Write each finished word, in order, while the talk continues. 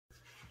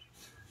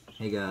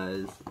Hey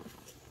guys,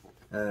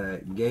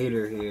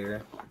 Gator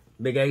here,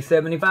 Big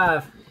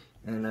A75.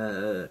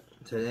 and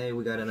today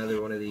we got another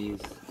one of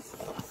these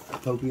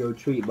Tokyo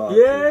treat boxes.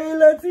 Yay,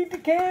 let's eat the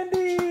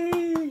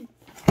candy!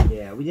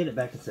 Yeah, we did it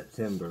back in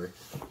September,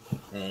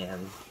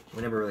 and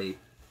we never really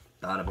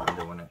thought about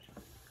doing it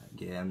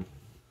again.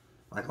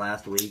 Like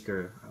last week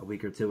or a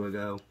week or two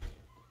ago.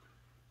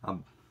 I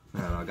don't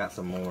know, I got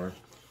some more.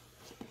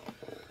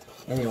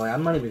 Anyway,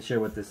 I'm not even sure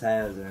what this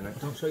has in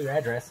it. Don't show your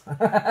address.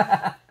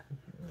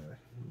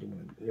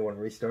 You want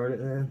to restart it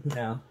then?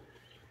 No.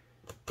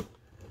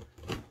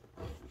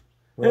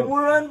 Well, And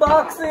we're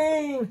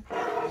unboxing!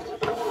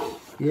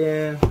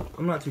 yeah,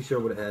 I'm not too sure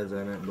what it has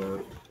in it,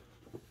 but...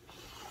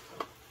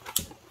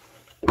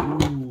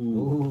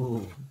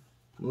 Ooh.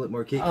 Look,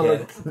 more Kit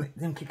Kats. Look,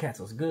 them Kit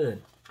Kats was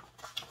good.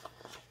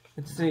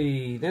 Let's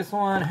see, this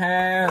one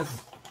has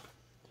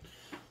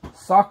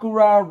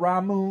Sakura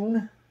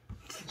Ramen.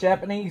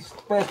 Japanese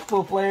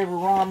festival flavor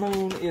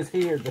ramen is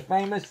here. The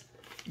famous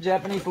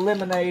Japanese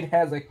lemonade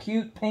has a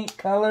cute pink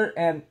color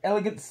and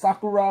elegant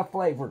sakura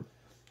flavor.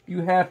 You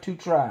have to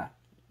try.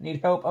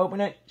 Need help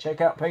opening it?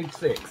 Check out page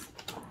 6.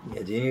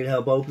 Yeah, do you need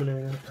help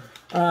opening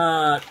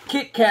it?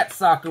 Kit Kat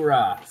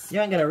Sakura. You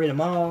ain't gotta read them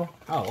all.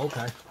 Oh,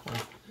 okay.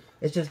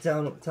 It's just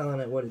telling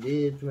it what it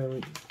is.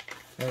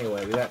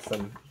 Anyway, we got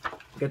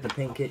the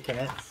pink Kit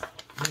Kats.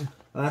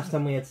 Last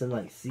time we had some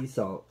like sea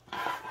salt.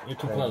 You're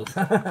too close.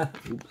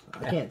 Oops,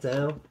 I can't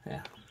tell.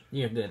 Yeah,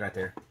 you're good right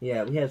there.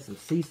 Yeah, we had some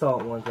sea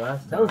salt ones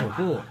last time. Those are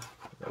good.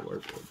 That were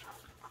good.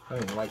 I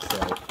don't even like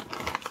salt. Look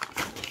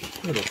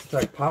at this, it's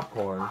like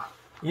popcorn.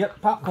 Yep,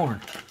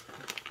 popcorn.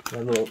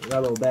 Got a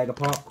little bag of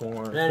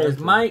popcorn. That is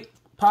Mike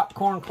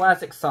Popcorn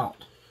Classic Salt.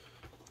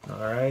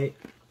 Alright.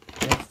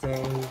 Next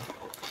thing.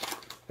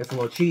 Got some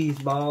little cheese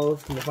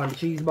balls. Can you find the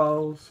cheese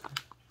balls?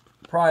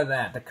 Probably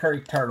that, the curry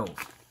turtles.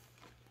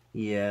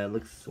 Yeah, it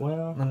looks,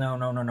 well...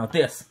 No.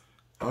 This.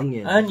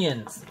 Onions.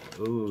 Onions.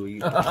 Ooh,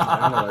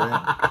 I don't know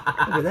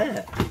that. Look at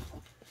that.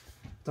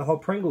 It's a whole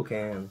Pringle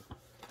can.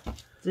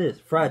 What's this?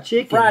 Fried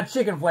chicken. Fried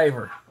chicken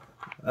flavor.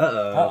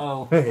 Uh-oh.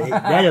 Uh-oh.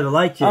 Dad doesn't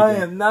like chicken. I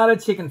am not a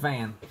chicken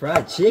fan.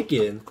 Fried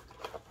chicken?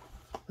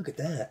 Look at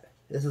that.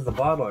 This is the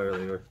bottle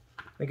earlier.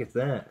 I think it's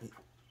that.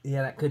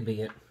 Yeah, that could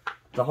be it.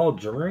 The whole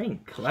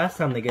drink. Last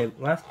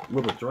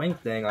little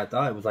drink thing, I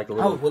thought it was like a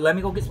little... Oh, well, let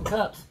me go get some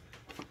cups.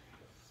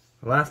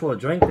 The last little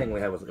drink thing we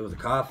had was a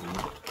coffee.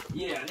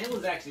 Yeah, and it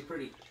was actually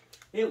pretty...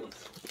 It was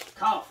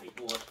coffee,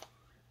 boy.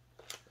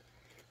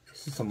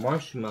 This is some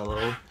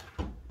marshmallow.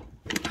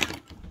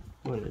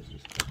 What is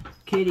this?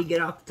 Kitty,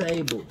 get off the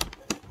table.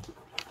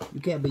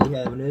 You can't be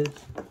having this.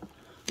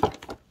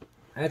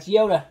 That's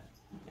Yoda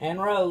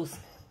and Rose.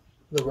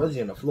 Look,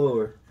 Rosie on the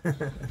floor.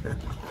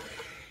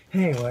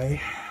 Anyway,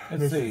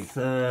 Let's see. Is,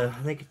 I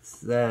think it's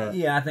that.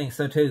 Yeah, I think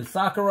so too.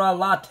 Sakura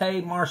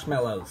Latte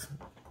Marshmallows.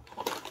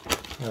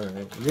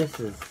 Alright, this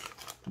is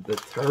the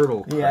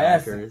turtle Yeah,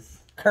 crackers.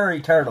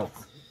 Curry turtles.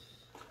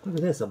 Look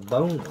at this, a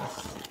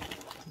bonus.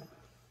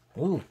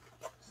 Ooh.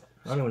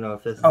 I don't even know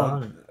if this is Oh,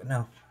 on it.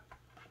 no.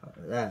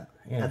 That.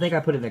 Yeah. I think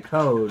I put in a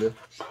code.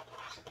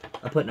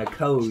 I put in a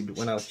code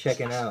when I was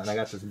checking out, and I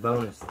got this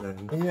bonus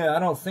thing. Yeah, I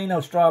don't see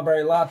no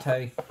strawberry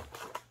latte.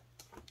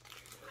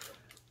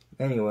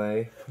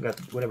 Anyway, I got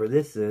whatever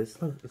this is.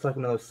 Look, it's like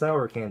one of those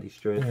sour candy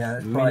strips. Yeah,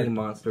 that's Mini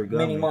Monster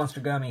Gummy. Mini Monster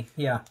Gummy,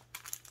 yeah.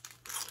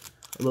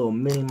 Little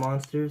mini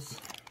monsters.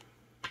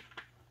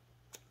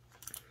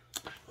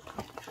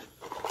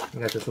 I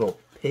got this little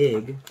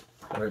pig.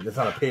 Or it's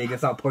not a pig,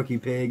 it's not Porky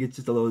Pig, it's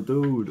just a little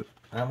dude.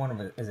 I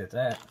wonder if is it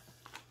that?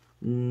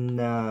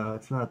 No,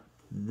 it's not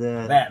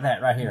that.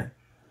 That right here.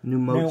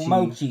 Numochi.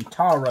 Numochi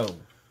Taro.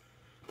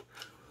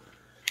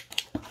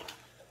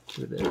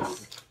 Look at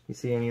this. You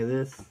see any of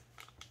this?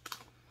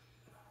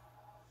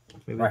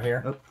 Maybe Right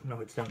here? Oh, no,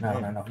 it's down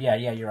there. No. Yeah,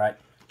 you're right.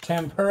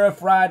 Tempura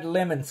fried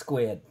lemon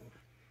squid.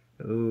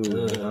 Ooh,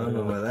 I don't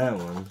know about that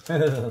one.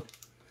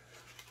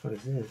 What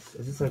is this?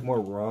 Is this like more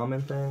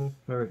ramen thing?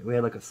 Remember, we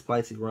had like a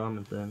spicy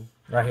ramen thing.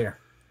 Right here.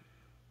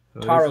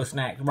 What Taro is it?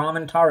 snacks.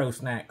 Ramen taro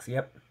snacks,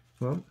 yep.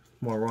 Well,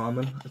 more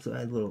ramen. Let's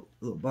add a little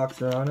box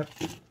there on it.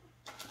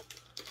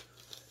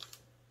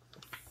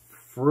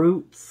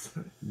 Fruits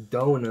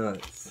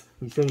donuts.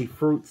 You see any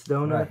fruits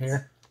donuts? Right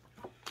here.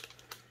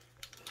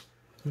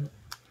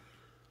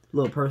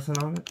 Little person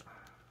on it.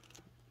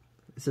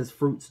 It says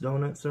fruits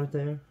donuts right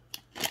there.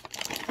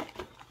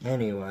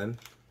 Anyway.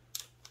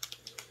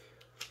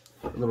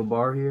 A little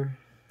bar here.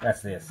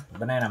 That's this.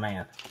 Banana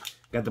Man.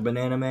 Got the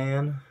banana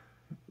man.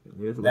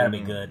 There's a That'll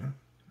little be man. good.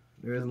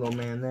 There's a little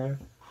man there.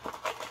 I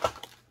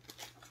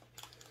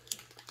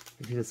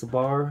think it's a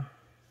bar.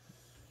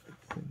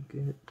 I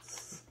think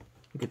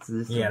it's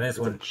this. Yeah, one. this It's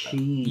one. a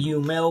cheese.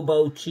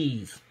 Melbo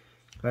cheese.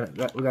 We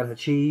got the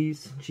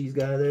cheese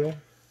guy there.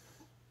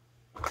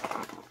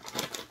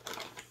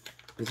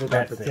 These look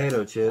like That's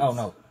potato chips. Oh,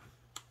 no.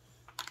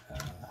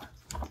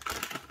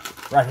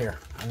 Right here.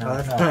 No,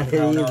 that's not it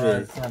either.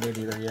 That's not it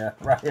either, yeah.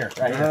 Right here,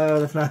 No,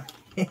 that's not.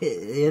 It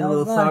has a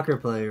little it's not. soccer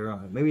player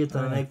on it. Maybe it's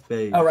on the next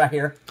page. Oh, right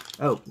here.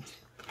 Oh,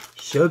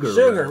 sugar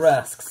Sugar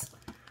rusks.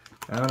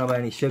 I don't know about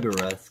any sugar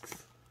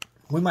rusks.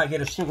 We might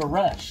get a sugar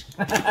rush.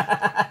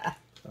 I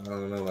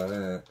don't know about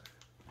that.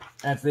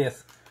 That's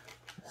this.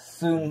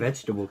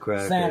 Vegetable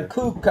cracker.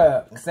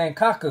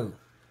 Sankaku.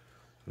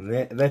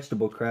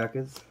 Vegetable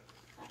crackers.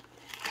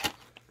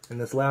 And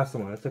this last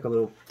one, it's like a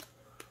little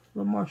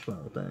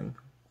marshmallow thing.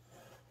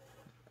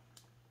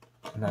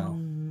 No.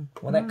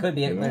 Well, that could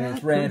be it, but Yeah,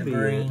 it's red or could be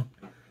green.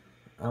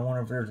 I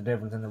wonder if there's a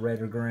difference in the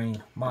red or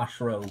green.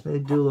 Mushroom. They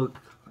do look.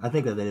 I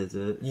think that is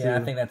it. Yeah,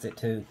 See, I think that's it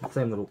too.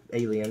 same little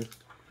alien.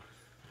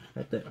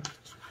 Right there.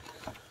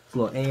 It's a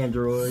little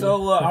android.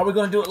 So, are we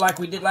going to do it like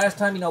we did last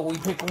time? You know, we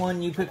pick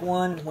one, you pick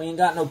one. We ain't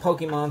got no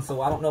Pokemon,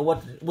 so I don't know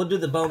what. We'll do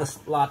the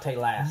bonus latte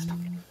last.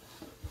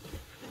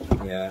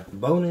 Yeah.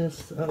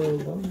 Bonus. Oh,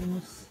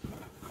 bonus.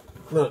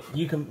 Look,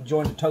 you can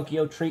join the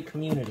Tokyo Treat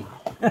community.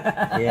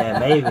 Yeah,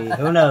 maybe.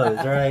 Who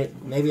knows, right?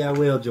 Maybe I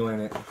will join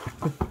it.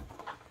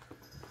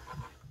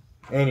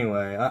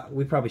 Anyway,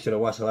 we probably should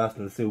have watched the last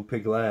one to see who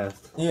picked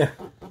last. Yeah.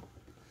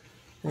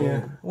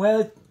 Yeah.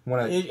 Well,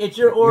 Wanna- it's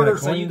your you order,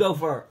 got a so you coin?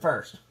 go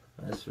first.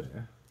 That's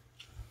fair.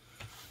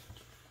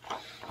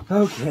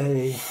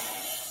 Okay.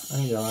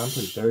 I'm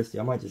pretty thirsty.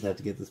 I might just have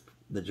to get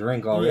the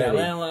drink already.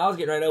 Yeah, well, I was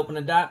getting ready to open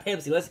a Diet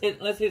Pepsi. Let's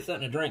hit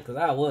something to drink, because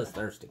I was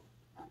thirsty.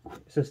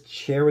 It says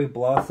cherry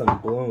blossom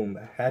bloom.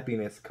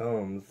 Happiness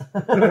comes.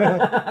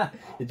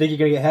 You think you're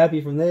gonna get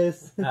happy from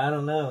this? I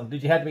don't know.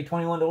 Did you have to be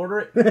 21 to order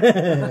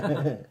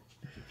it?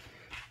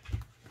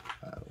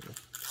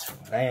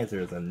 The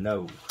answer is a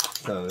no.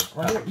 So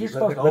Well, you're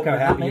supposed to look how open it, not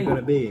happy me. you're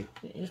gonna be.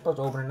 You're supposed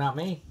to open it, not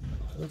me.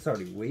 It's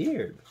already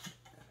weird.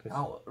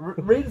 Oh,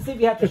 read and see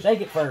if you have to shake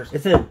it first.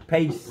 It said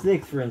page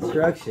 6 for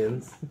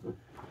instructions.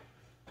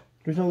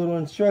 There's no little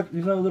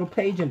There's no little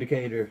page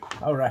indicator.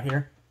 Oh, right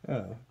here.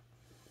 Oh.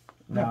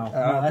 No, I don't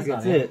that's think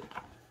not that's it.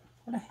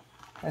 it.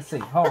 Let's see.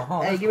 Hold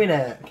on. Hey, give me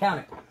that.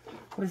 Count it.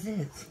 What is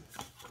this?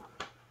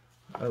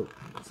 Oh,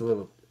 it's a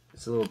little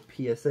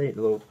PSA, a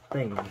little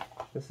thing.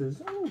 This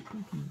is. Oh.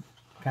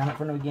 Count it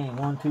from the beginning.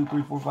 1, 2,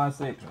 3, 4, 5,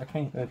 6. I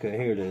can't. Okay,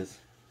 here it is.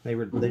 They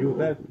do it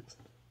backwards.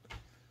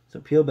 So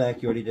peel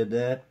back. You already did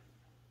that.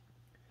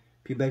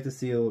 Peel back the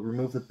seal.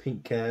 Remove the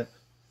pink cap.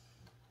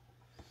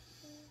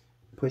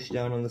 Push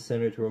down on the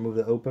center to remove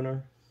the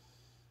opener.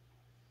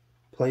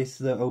 Place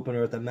the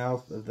opener at the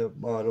mouth of the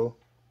bottle.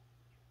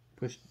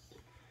 Push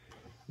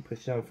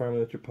down firmly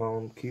with your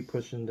palm. Keep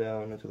pushing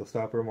down until the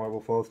stopper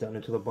marble falls down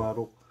into the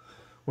bottle.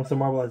 Once the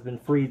marble has been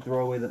freed,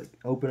 throw away the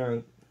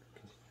opener.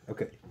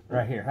 Okay.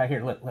 Right here. Right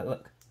here.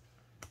 Look.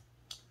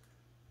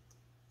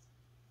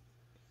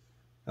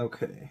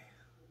 Okay.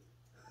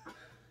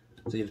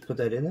 So you have to put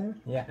that in there?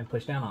 Yeah, and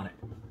push down on it.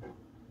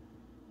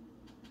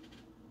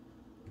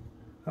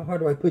 How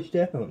hard do I push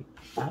down?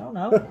 I don't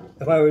know.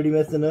 Am I already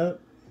messing up?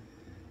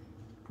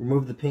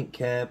 Remove the pink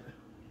cap.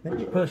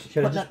 Push.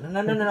 Should I Push just- down,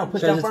 no.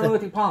 Push should I down just- firmly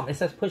with your palm. It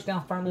says push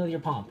down firmly with your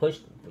palm. Push.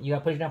 You got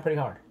to push down pretty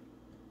hard.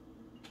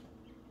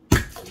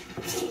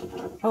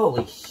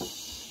 Holy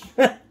sh!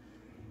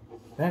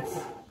 That's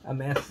a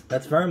mess.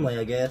 That's firmly,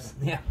 I guess.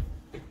 Yeah.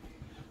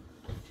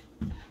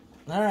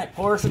 All right,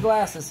 pour us the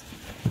glasses.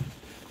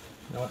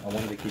 You know what? I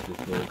wanted to keep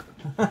this book.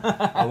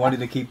 I wanted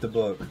to keep the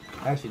book.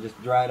 Actually,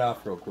 just dry it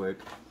off real quick.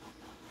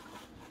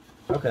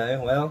 Okay,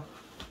 well.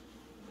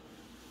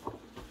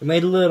 We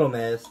made a little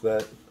mess,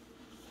 but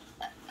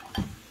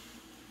I'm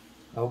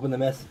hoping the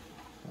mess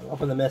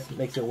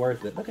makes it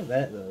worth it. Look at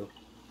that, though.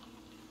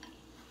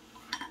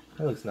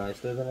 That looks nice,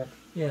 doesn't it?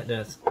 Yeah, it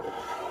does.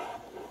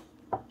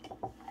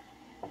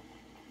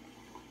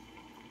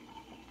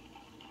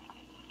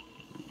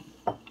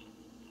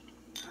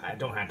 I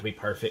don't have to be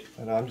perfect.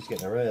 I know, I'm just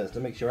getting a rest to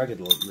make sure I get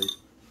a little leaf.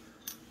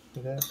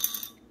 Look at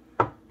that.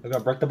 I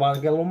gotta break the bottle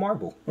and get a little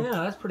marble. Yeah,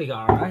 that's pretty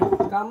alright.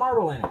 It's got a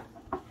marble in it.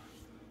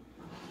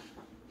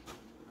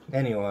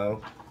 Anyway,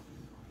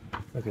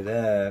 look at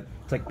that.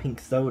 It's like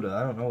pink soda.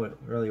 I don't know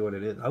really what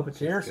it is. I hope it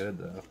Cheers. tastes good,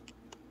 though.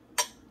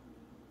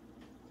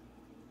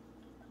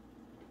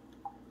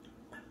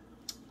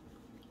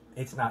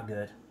 It's not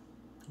good.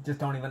 Just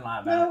don't even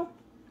lie about it.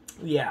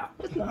 Yeah.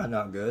 It's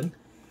not good.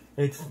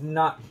 It's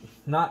not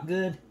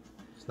good.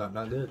 It's not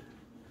good.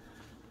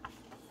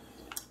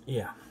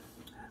 Yeah.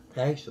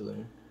 Actually,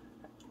 I'm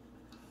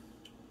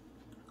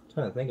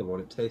trying to think of what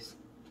it tastes.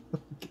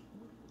 It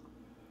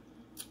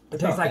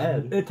It's not tastes like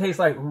bad. it tastes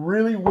like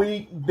really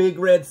weak Big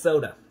Red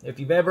soda. If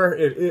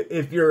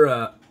you're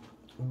a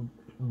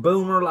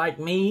boomer like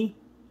me,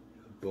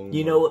 Boom.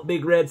 you know what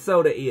Big Red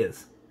soda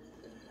is.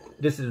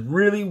 This is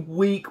really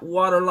weak,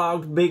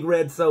 waterlogged Big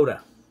Red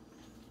soda.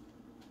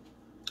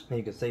 And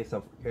you can save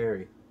some for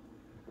Carrie.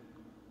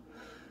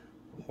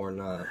 Or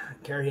not.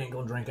 Carrie ain't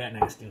gonna drink that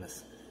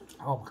nastiness.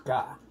 Oh my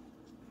god.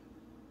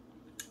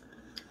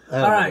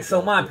 Oh, Alright,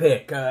 so my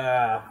pick.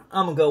 I'm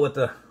gonna go with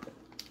the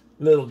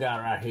little guy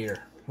right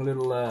here.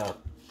 Little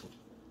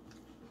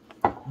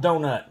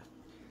donut.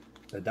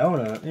 The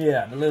donut.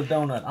 Yeah, the little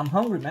donut. I'm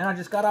hungry, man. I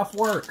just got off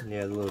work.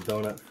 Yeah, the little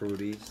donut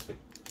fruities.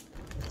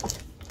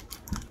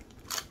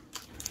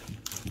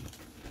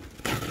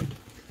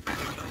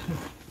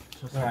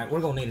 Alright, we're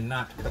gonna need a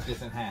knife to cut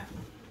this in half.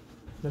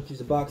 Let's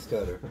use a box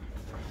cutter.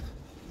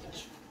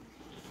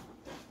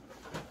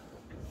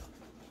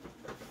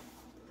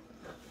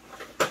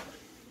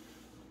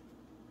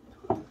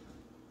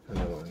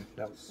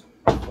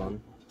 That's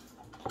fun.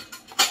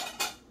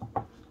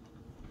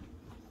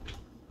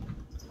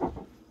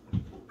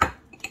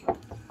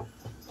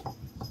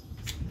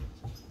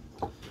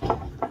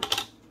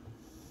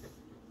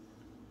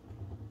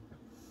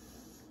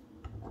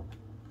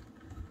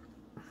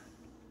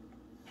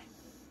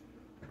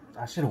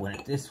 I should have went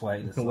it this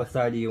way. What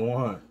side do you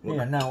want?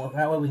 Yeah, no,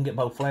 that way we can get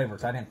both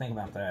flavors. I didn't think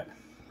about that.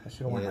 I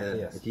should have went like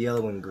this. It's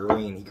yellow and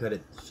green. He cut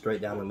it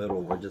straight down the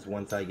middle where just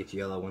one side gets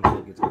yellow, one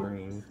side gets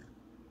green.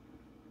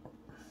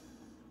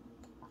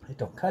 It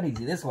don't cut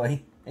easy this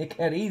way. It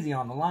cut easy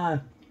on the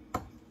line.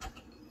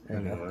 There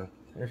you go. Anyway.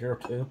 There's your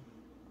two.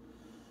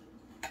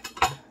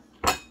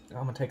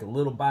 I'm going to take a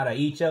little bite of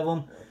each of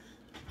them.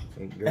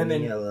 Green and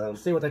then yellow.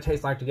 see what they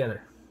taste like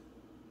together.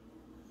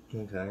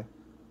 Okay.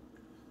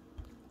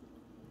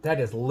 That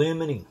is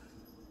lemony.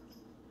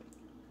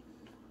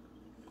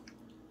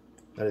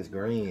 That is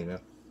green. I'm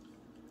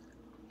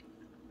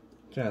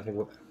trying to think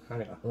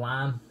what.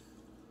 Lime.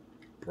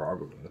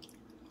 Probably.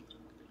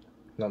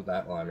 Not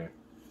that limey.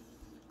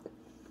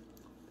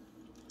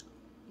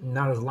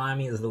 Not as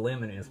limey as the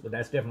lemon is, but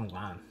that's definitely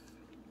lime.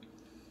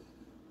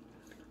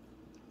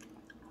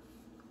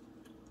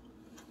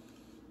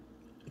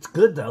 It's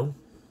good though.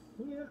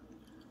 Yeah.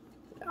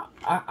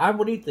 I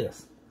would eat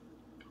this.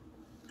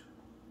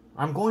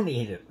 I'm going to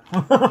eat it.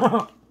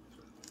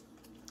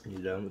 You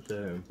done with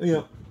that?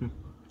 Yeah.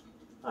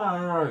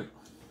 Alright.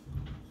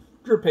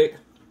 Your pick.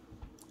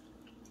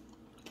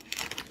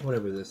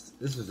 Whatever this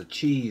is a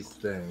cheese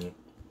thing.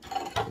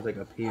 It's like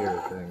up here,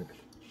 I think.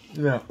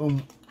 Yeah,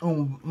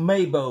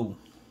 Mabo.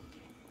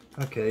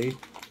 Okay.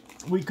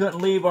 We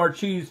couldn't leave our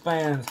cheese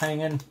fans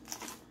hanging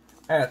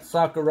at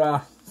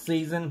Sakura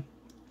season.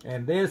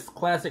 And this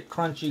classic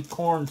crunchy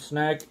corn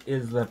snack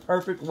is the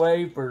perfect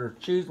way for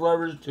cheese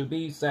lovers to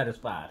be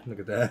satisfied. Look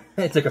at that.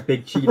 It's like a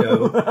big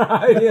Cheeto.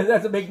 Yeah,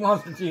 that's a big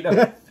monster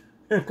Cheeto.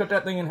 Cut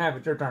that thing in half.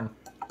 It's your turn.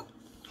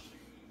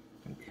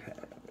 Okay.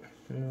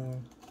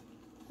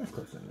 That's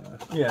close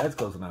enough. Yeah, that's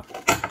close enough.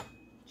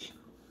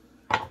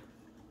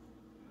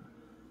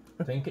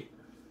 Think it.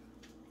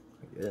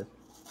 Yeah.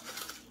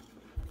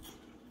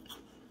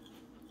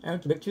 And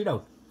it's a big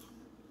Cheeto.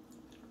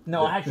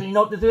 No, actually, you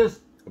know what this is?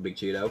 A big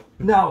Cheeto.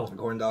 No. A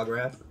corn dog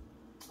wrap.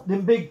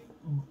 Them big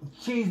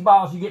cheese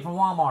balls you get from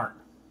Walmart.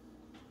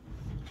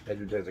 That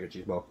do taste like a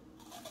cheese ball.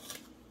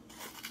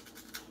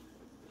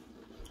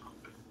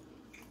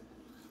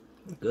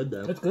 Good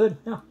though. It's good,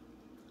 yeah.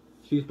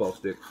 Cheese ball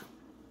stick.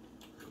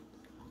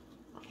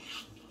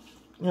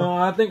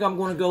 I think I'm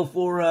going to go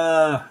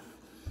for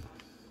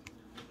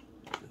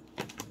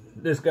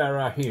this guy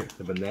right here.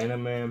 The Banana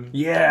Man.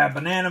 Yeah,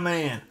 Banana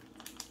Man.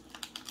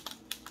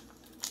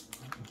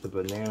 The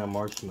banana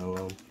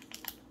marshmallow.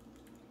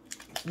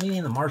 Me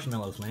and the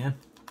marshmallows, man.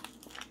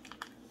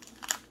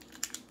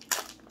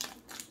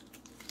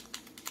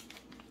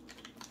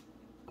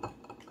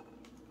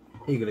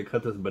 You gonna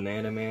cut this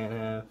Banana Man in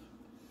half?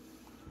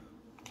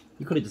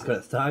 You could have just cut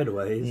it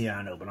sideways. Yeah,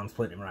 I know, but I'm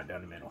splitting him right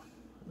down the middle.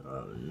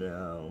 Oh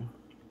no.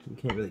 You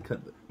can't really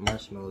cut the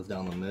marshmallows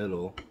down the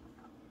middle.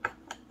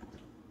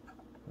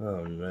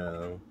 Oh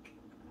no.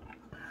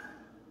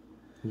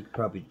 You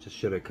probably just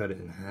should have cut it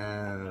in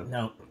half.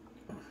 No.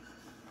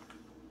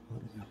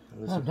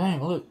 This Oh, is-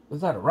 dang, look.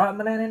 Is that a rotten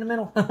banana in the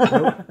middle?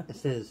 Nope. It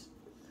says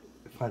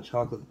find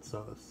chocolate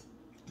sauce.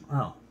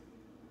 Oh.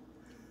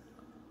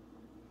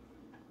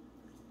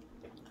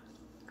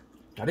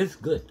 Now, this is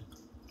good.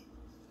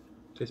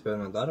 Tastes better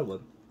than I thought it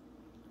would.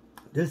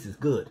 This is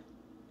good.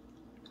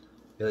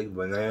 You like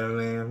Banana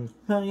Man?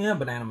 Hell yeah,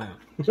 Banana Man.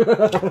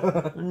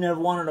 I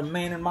never wanted a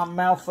man in my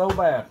mouth so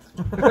bad.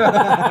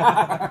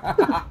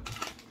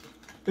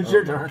 It's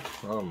your turn.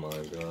 Oh my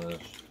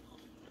gosh.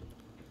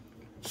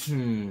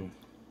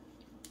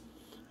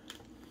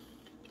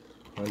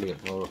 I need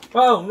it more.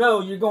 Oh,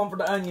 no, you're going for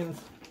the onions.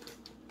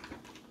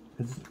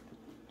 Is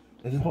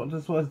this what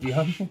this was? The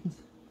onions?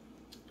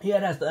 Yeah,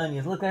 that's the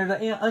onions. Look, there's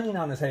an onion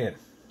on his head.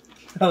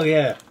 Oh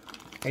yeah.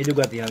 I do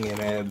got the onion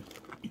head.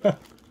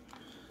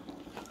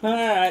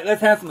 Alright,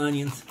 let's have some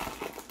onions.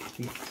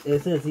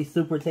 It says these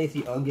super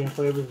tasty onion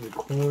flavors with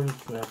corn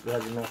snap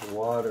that has enough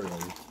water in.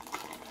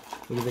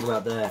 What do you think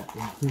about that?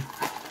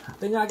 I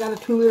think I got a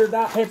 2-liter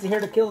Diet Pepsi here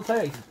to kill the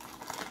taste.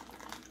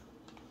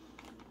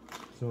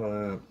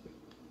 So,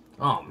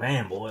 Oh,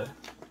 man, boy.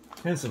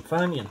 And some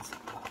Funyuns.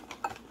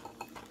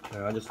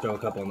 I'll just throw a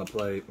couple on the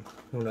plate.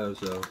 Who knows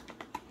though?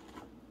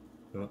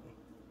 Oh,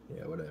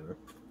 yeah, whatever.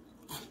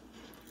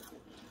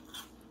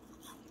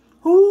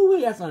 Ooh,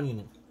 that's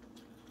onion.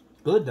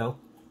 Good, though.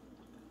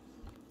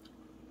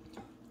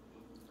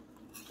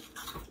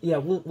 Yeah,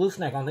 we'll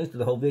snack on these for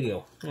the whole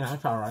video. Yeah,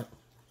 that's alright.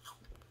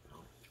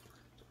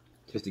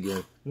 Taste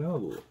again.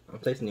 No, I'm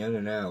tasting the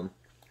onion now.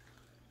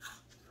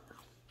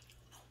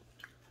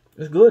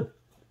 It's good.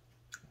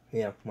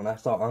 Yeah, when I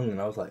saw onion,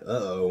 I was like,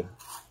 uh-oh.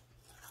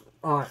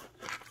 Alright.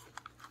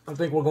 I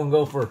think we're going to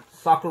go for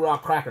Sakura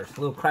crackers. A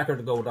little cracker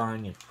to go with our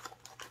onion.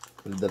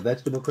 The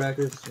vegetable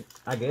crackers,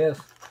 I guess.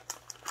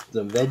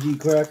 the veggie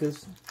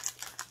crackers.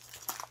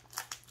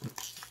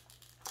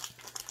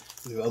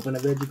 You open the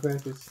veggie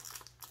crackers?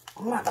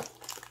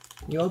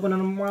 You're opening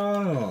them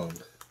wrong.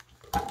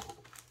 I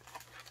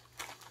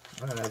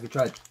don't know, have you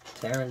tried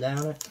tearing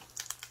down it?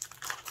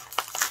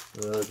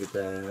 Look at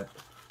that.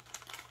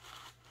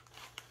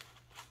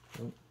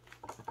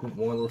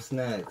 More little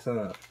snacks,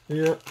 huh?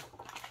 Yep.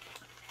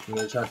 You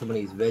gonna try some of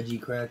these veggie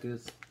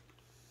crackers?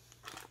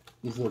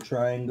 These little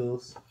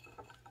triangles.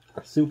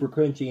 Super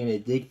crunchy and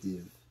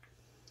addictive.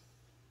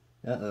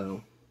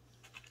 Uh-oh.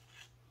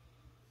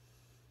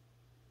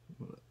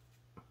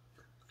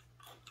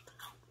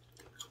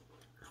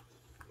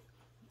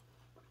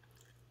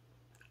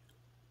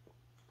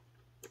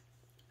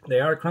 They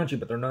are crunchy,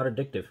 but they're not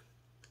addictive.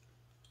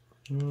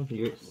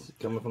 You're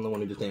coming from the one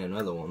who just ate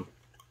another one.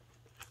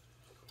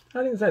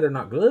 I didn't say they're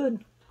not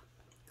good.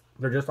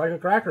 They're just like a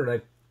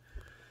cracker.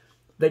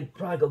 They'd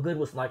probably go good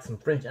with like some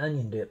French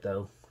onion dip,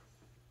 though.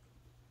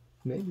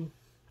 Maybe.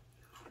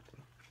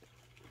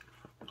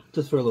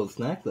 Just for a little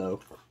snack,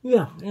 though.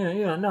 Yeah.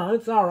 No,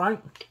 it's all right.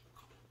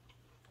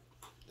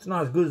 It's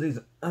not as good as these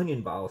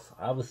onion balls.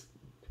 I was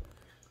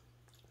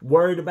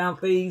worried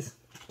about these.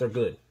 They're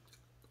good.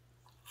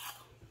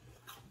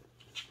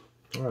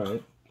 All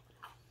right.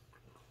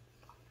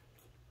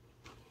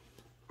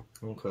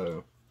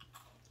 Okay.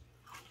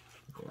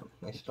 Yeah,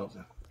 nice don't.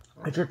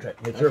 It's your trick.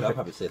 It's Actually, your I'll trick.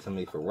 probably save some of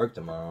these for work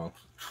tomorrow.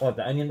 What,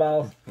 the onion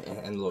balls?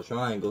 And the little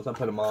triangles, I'll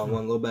put them all in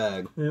one little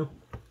bag. Yeah.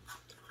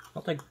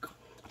 I'll take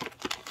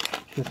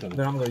this one.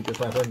 Then I'm going to eat this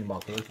last onion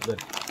ball, so it's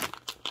good.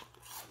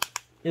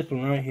 This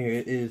one right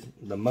here is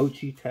the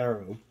Mochi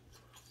Taro.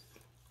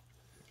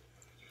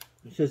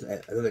 It's just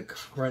another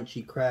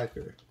crunchy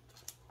cracker.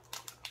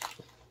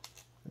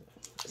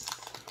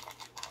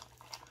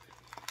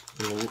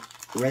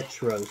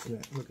 Retro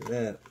snack. Look at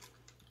that.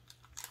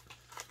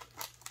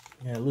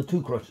 Yeah, a little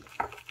too crunchy.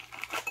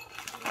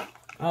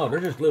 Oh, they're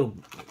just little.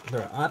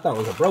 I thought it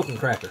was a broken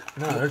cracker.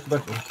 No, there's a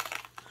bunch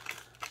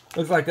of.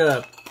 Looks like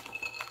a.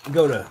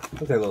 Go to.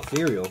 Looks like a little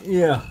cereal.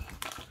 Yeah.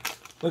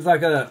 Looks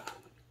like a.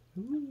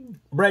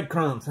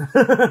 Breadcrumbs.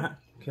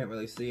 Can't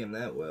really see them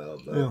that well,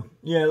 but.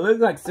 Yeah, it looks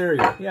like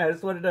cereal. Yeah,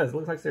 that's what it does. It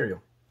looks like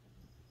cereal.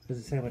 Does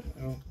it say what?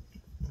 Oh.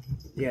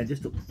 Yeah,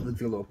 just looks like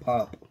a little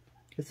pop.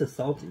 It's a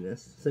saltiness.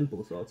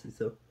 Simple salty,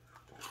 so.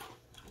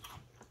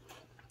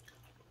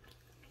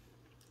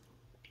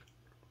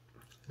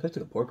 Tastes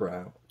like a pork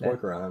rind.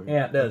 Pork rind.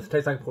 Yeah, it does.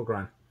 Tastes like pork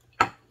rind.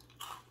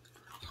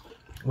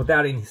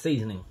 Without any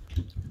seasoning.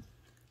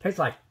 Tastes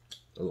like.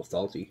 A little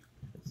salty.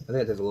 I think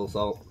it tastes a little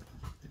salt.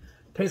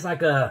 Tastes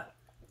like a.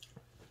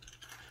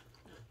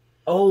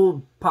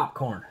 Old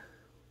popcorn.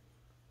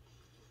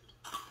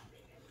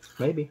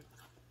 Maybe.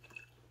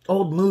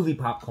 Old movie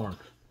popcorn.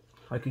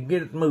 Like you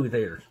get at the movie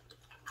theaters.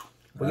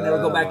 We can never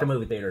go back to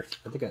movie theaters.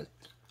 I think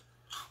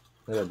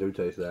I do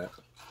taste that.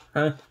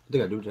 Huh? I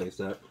think I do taste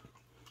that.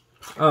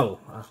 Oh.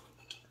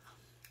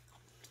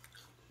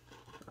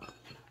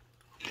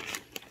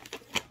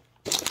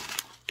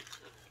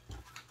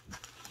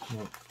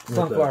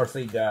 Sunflower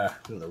seed guy.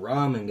 The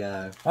ramen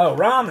guy. Oh,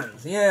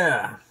 ramens,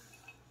 yeah.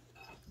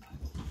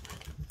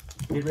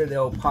 Get rid of the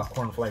old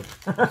popcorn flavor.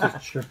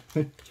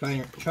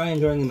 Try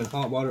enjoying them in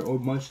hot water or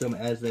munch them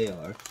as they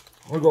are.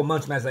 We're going to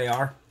munch them as they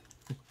are.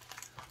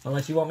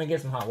 Unless you want me to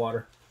get some hot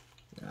water.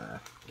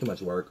 Too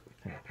much work.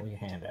 Here, pull your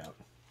hand out.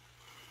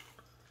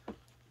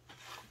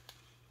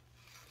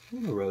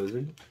 Hello,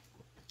 Rosie.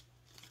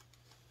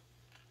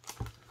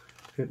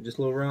 Just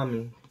a little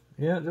ramen.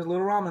 Yeah, just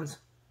little ramens.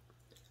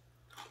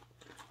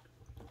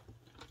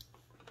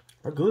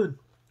 They're good.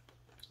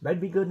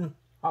 They'd be good in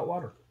hot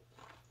water.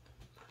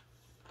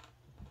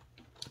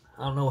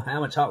 I don't know how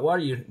much hot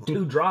water you...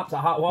 2 drops of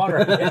hot water.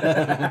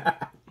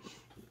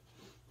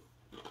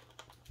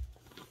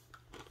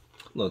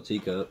 Little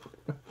teacup.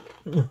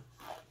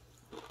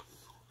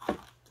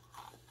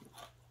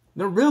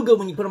 They're real good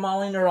when you put them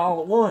all in there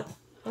all at once.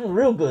 They're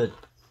real good.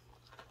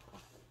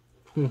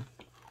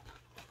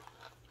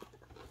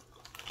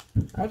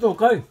 That's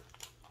okay.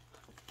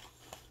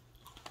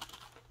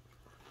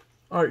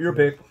 Alright, your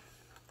pick.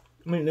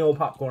 I mean the old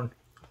popcorn.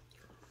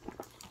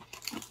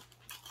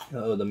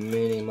 Oh, the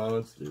mini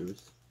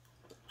monsters.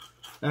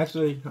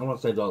 Actually, I want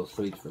to save all the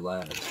sweets for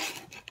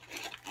last.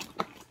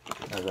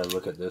 As I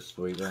look at this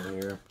sweet right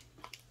here.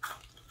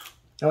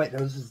 Oh wait, no,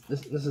 this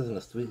isn't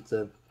a sweet. It's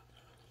a.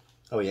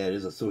 Oh yeah, it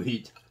is a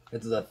sweet.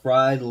 It's a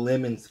fried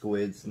lemon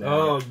squid snack.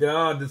 Oh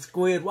god, the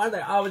squid. Why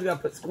they always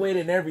gotta put squid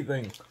in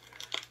everything?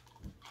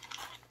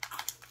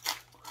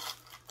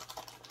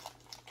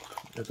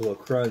 It's a little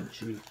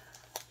crunchy.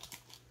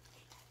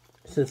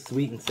 It says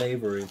sweet and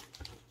savory.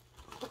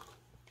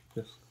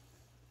 Just.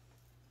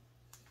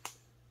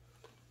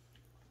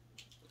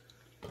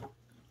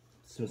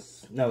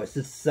 No, it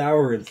says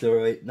sour and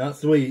savory, not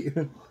sweet.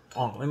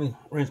 Oh, let me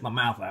rinse my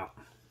mouth out.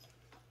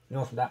 You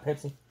want some of that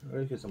Pepsi?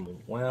 Let's get some.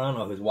 Well, I don't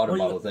know whose water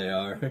bottles they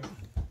are.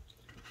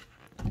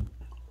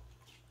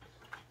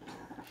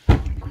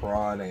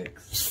 Chronic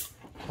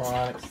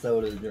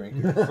soda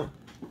drinkers.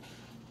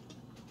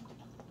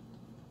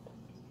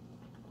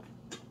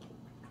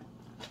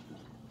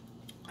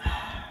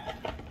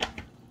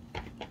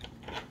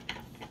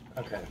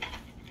 Okay.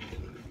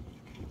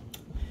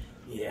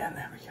 Yeah,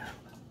 there we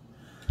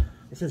go.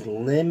 This is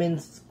lemon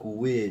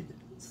squid.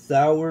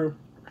 Sour,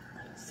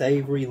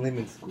 savory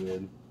lemon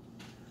squid.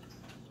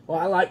 Well,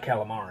 I like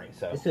calamari,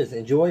 so. This says,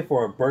 enjoy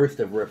for a burst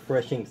of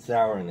refreshing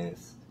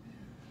sourness.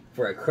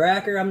 For a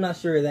cracker, I'm not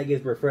sure that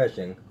gets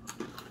refreshing.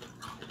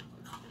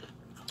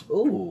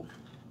 Ooh.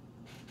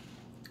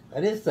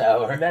 That is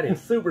sour. That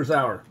is super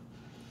sour.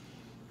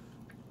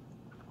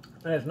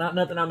 That's not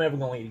nothing I'm ever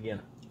going to eat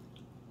again.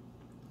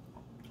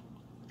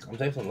 I'm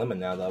tasting lemon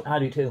now, though. I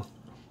do too.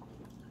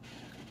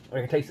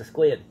 I can taste the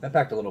squid. That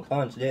packed a little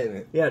punch, didn't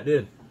it? Yeah, it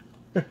did.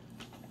 That's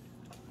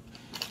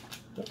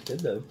good,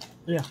 though.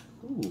 Yeah.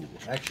 Ooh,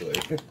 actually.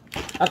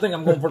 I think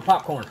I'm going for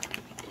popcorn.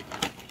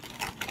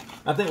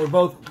 I think we're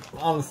both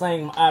on the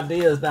same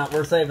ideas that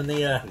we're saving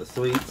the The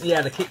sweets.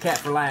 yeah, the Kit Kat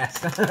for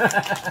last.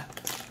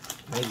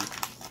 Maybe.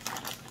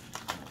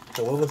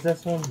 So what was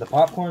this one? The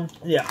popcorn?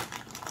 Yeah.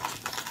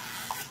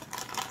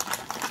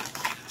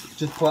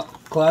 Just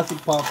classic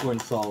popcorn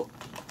salt.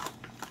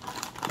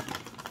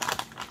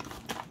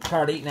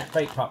 Tired of eating that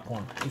fake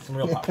popcorn. Eat some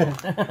real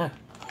popcorn.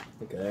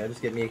 Okay,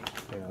 just get me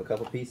a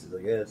couple pieces,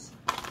 I guess.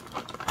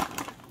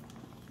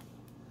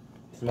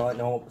 Smell like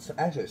no.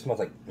 Actually, it smells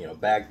like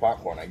bagged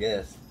popcorn, I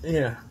guess.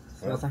 Yeah.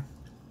 Smells like.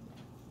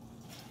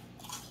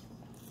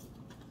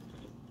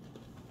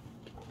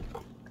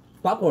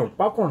 Popcorn.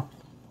 Popcorn.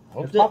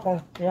 That's It's it.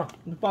 popcorn. Yeah.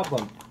 The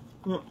popcorn.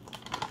 Yeah.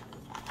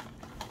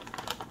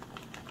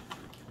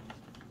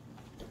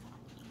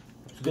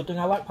 It's a good thing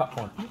I like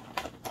popcorn.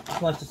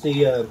 It's nice to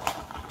see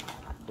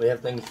we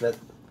have things that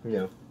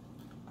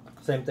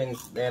same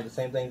things. They have the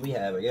same things we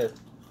have, I guess.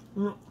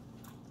 Mm.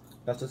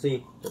 Nice to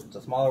see. It's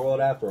a smaller world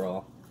after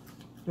all.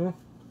 Yeah.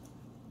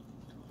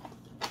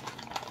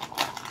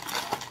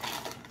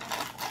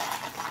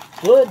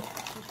 Good.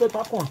 It's good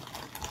popcorn.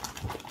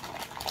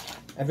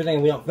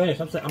 Everything we don't finish,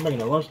 I'm bringing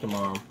to lunch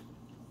tomorrow.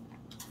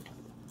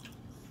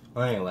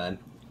 I ain't lad.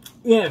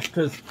 Yes,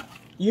 because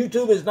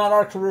YouTube is not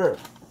our career.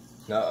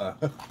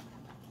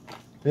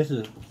 This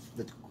is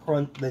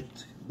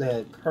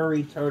the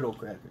curry turtle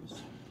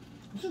crackers.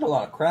 There's a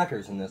lot of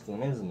crackers in this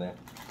one, isn't there?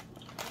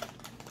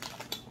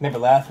 Remember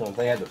last one?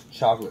 They had those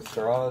chocolate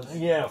straws.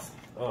 Yes.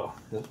 Oh.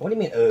 What do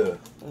you mean, ugh?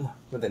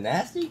 Were they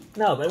nasty?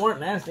 No, they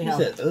weren't nasty. You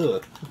said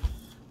ugh.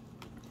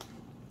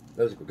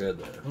 Those were good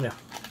though. Yeah.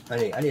 I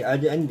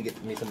need to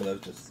get me some of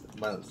those just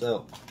by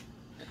themselves.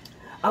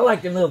 I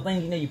like them little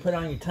things you put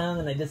on your tongue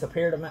and they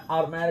disappeared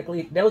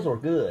automatically. Those were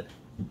good.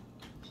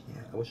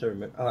 Yeah, I wish I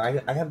remember. Oh,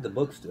 I have the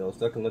book still,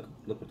 so I can look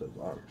what those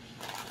are.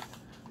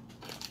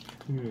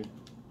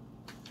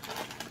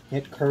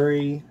 Hit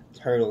curry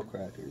turtle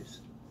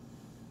crackers.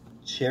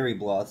 Cherry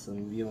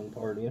blossom viewing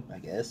party, I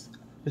guess.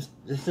 This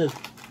is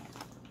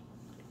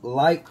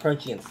light,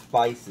 crunchy, and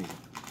spicy.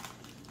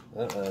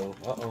 Uh-oh.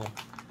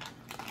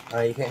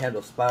 You can't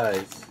handle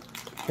spice.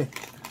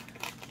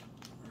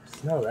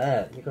 Smell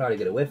that. You can already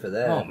get a whiff of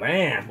that. Oh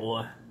man,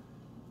 boy.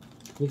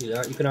 You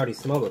can already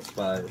smell the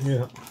spice.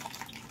 Yeah.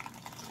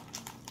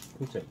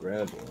 You should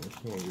grab one.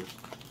 Here, just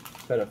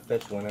try to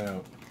fetch one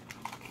out.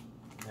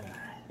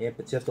 Yep,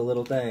 it's just a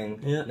little thing.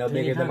 Yeah, no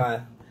bigger than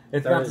my.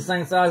 It's not the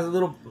same size as the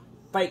little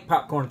fake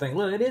popcorn thing.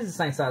 Look, it is the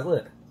same size.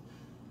 Look.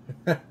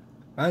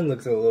 Mine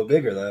looks a little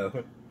bigger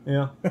though.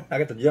 Yeah. I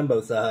got the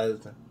jumbo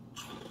size.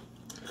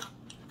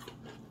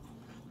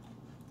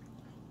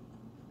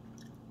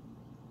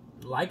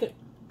 Like it?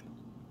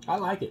 I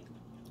like it.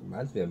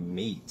 Reminds me of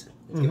meat.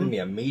 It's giving me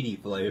a meaty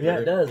flavor. Yeah,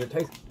 it does. It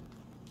tastes.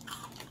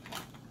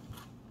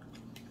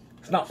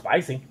 It's not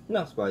spicy.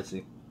 Not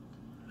spicy,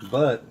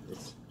 but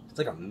it's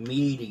like a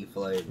meaty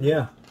flavor.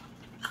 Yeah.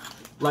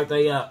 Like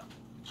they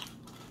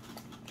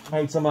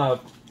made some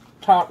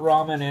top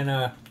ramen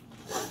and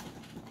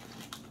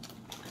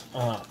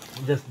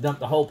just dumped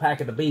the whole pack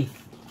of the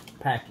beef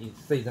package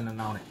seasoning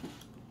on it.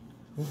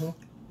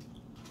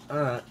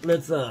 Alright,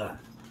 let's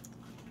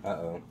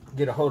Uh-oh.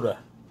 get a hold of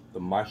The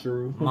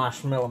mushroom.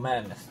 Marshmallow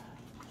Madness.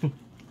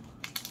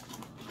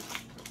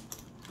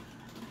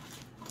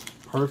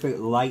 Perfect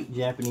light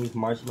Japanese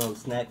marshmallow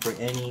snack for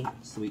any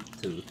sweet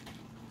tooth.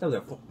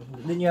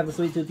 Didn't you have a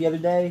sweet tooth the other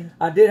day?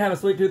 I did have a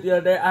sweet tooth the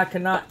other day. I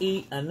could not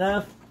eat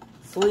enough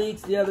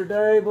sweets the other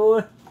day,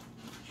 boy.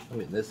 I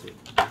mean, this one.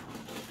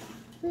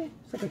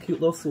 It's like a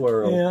cute little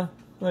swirl. Yeah,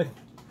 like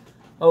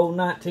old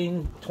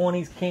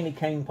 1920s candy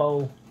cane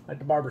pole at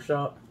the barber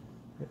shop.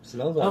 It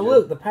smells like Oh,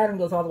 look, the pattern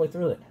goes all the way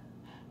through it.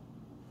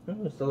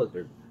 it still looks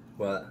good.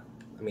 Well,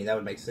 I mean, that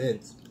would make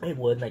sense. It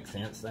would make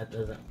sense. That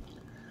doesn't.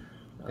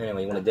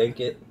 Anyway, you want to dink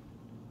it?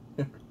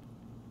 It's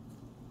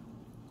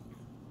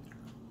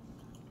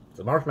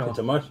a marshmallow. It's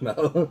a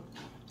marshmallow.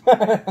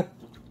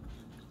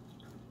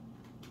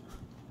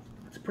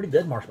 It's a pretty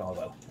good marshmallow,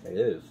 though. It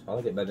is. I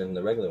like it better than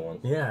the regular ones.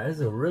 Yeah, this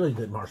is a really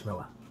good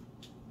marshmallow.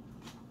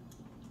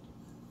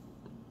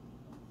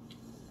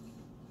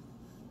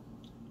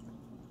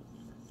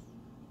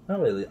 I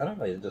don't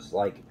really just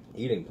like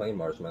eating plain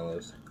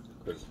marshmallows.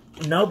 'Cause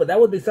No, but that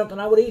would be something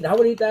I would eat. I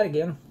would eat that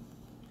again.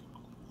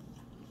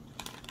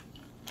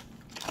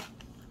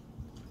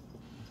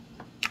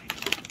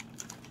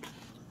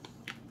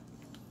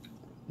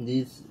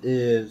 this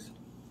is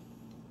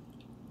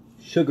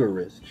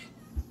sugar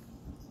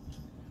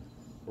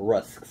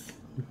rusks.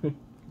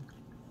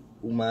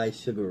 Umai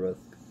sugar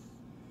rusks.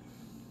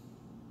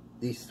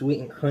 These sweet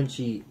and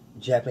crunchy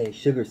Japanese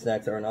sugar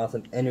snacks are an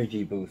awesome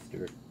energy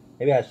booster.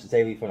 Maybe I should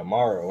save these for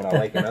tomorrow when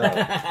I'm waking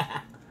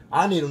up.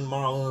 I need them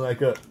tomorrow when I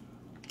wake up.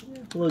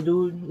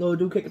 Little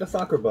dude kicking a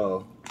soccer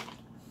ball.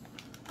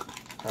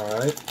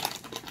 Alright.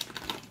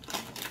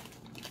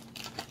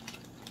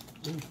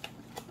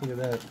 Look at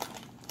that.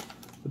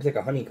 Looks like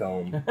a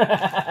honeycomb.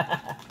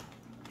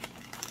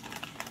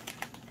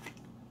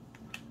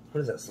 What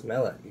does that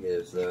smell like it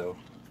gives, though?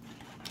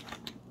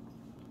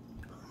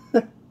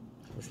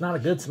 It's not a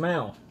good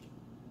smell.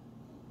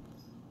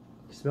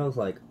 It smells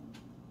like...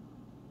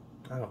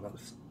 I don't know. It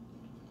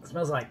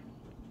smells like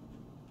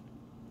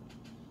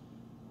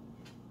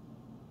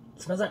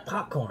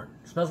popcorn.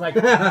 It smells like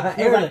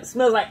it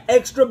smells like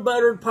extra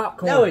buttered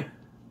popcorn. No, it...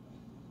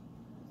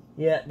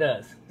 Yeah, it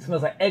does. It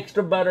smells like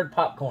extra buttered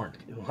popcorn.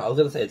 I was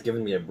gonna say it's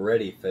giving me a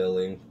bready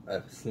feeling,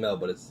 a smell,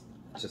 but it's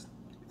just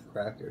a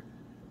cracker.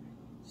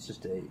 It's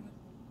just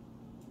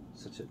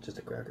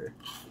a cracker.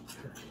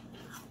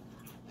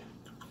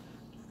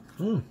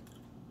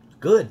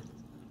 Good.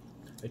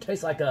 It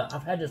tastes like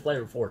I've had this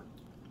flavor before.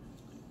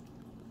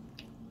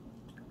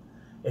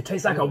 It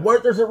tastes like a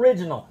Werther's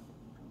Original.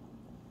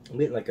 I'm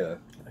getting like a...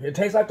 It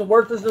tastes like the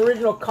Werther's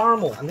Original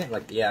caramel. I'm getting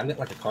like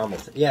a caramel.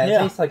 Yeah, it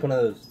tastes like one of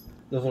those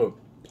little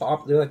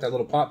pop. They're like that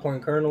little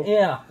popcorn kernel.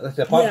 Yeah. Like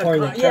the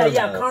popcorn. Yeah,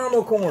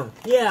 caramel corn.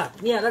 Yeah,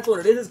 that's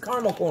what it is. It's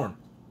caramel corn.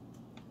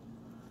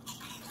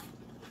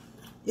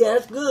 Yeah,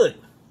 that's good.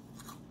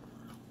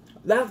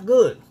 That's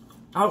good.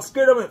 I was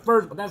scared of it at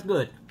first, but that's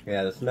good.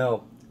 Yeah, the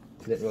smell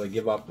didn't really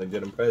give off the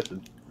good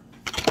impression.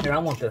 Here, I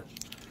want the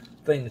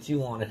thing that you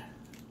wanted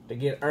to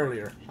get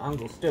earlier. I'm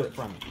gonna steal it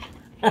from you.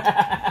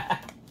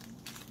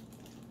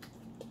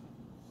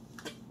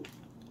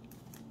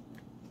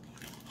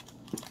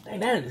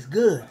 Dang, that is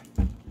good.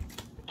 It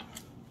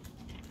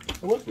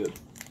was good.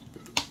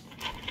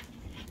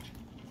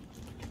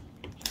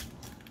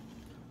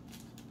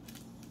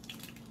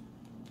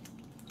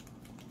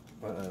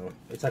 Uh-oh.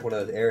 It's like one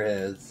of those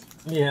airheads.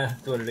 Yeah,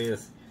 that's what it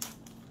is.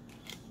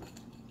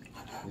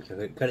 You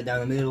cut it down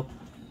the middle.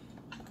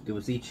 Give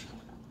us each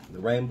the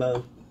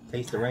rainbow.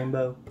 Taste the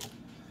rainbow.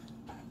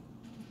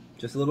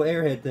 Just a little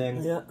airhead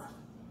thing. Yeah.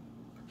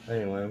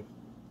 Anyway.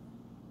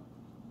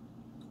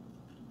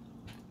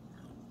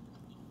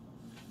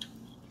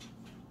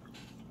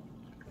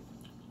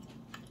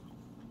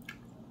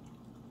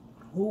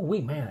 Ooh, wee,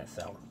 man, that's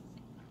sour.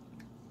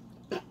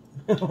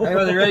 I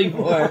wasn't ready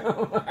for it.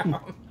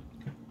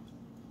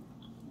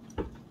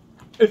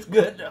 It's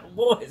good though.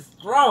 Boy, it's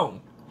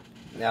strong.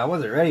 Yeah, I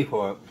wasn't ready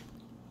for it.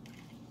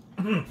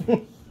 I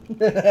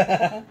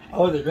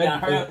wasn't ready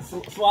for it.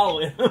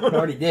 Swallow it. I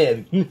already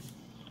did. You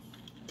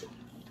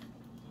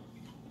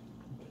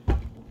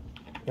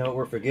know what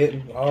we're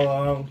forgetting all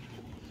along?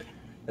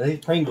 These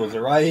Pringles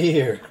are right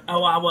here.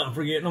 Oh, I wasn't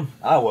forgetting them.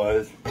 I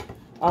was.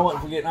 I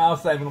wasn't forgetting. I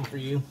was saving them for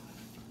you.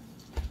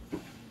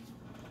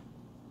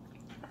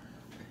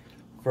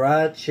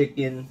 Fried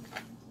chicken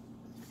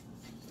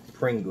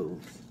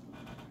Pringles.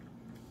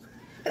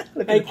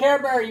 Hey,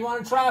 Care Bear, you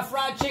want to try a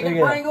fried chicken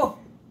Look at Pringle?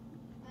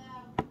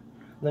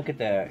 Look at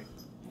that.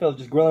 Phil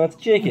just grilling out the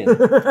chicken.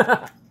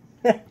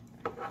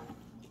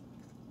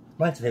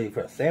 Might have to take it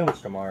for a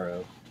sandwich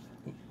tomorrow.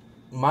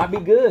 Might be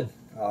good.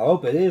 I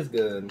hope it is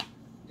good.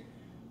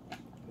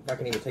 If I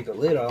can even take the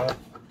lid off.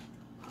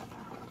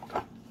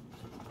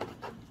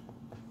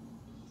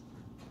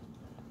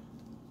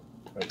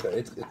 Okay,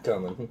 it's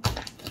coming. I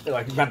feel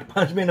like you're about to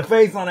punch me in the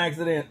face on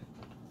accident.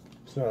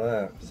 Smell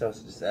that. I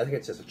think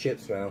it's just a chip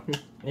smell.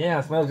 Yeah,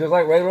 it smells just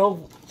like regular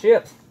old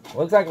chips.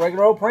 Looks like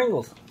regular old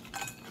Pringles.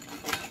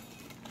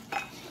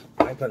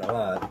 I ain't putting a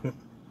lot.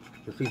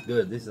 This is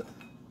good. This is,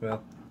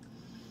 well.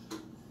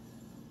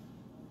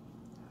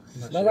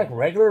 Smells like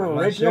regular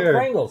original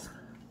Pringles.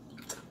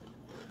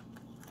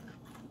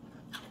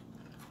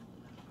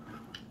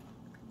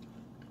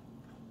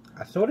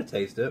 I sort of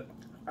taste it.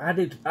 I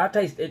do. I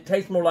taste. It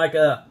tastes more like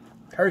a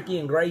turkey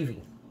and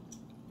gravy.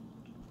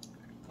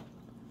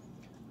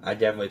 I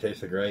definitely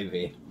taste the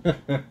gravy.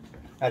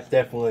 That's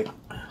definitely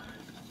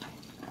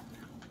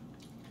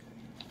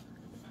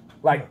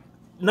like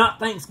not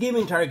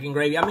Thanksgiving turkey and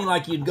gravy. I mean,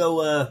 like you'd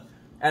go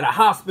at a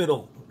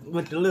hospital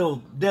with the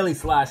little deli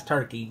sliced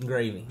turkey and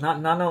gravy.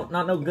 Not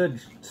no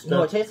good stuff.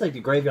 No, it tastes like the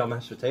gravy on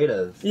mashed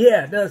potatoes.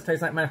 Yeah, it does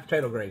taste like mashed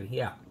potato gravy.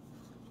 Yeah.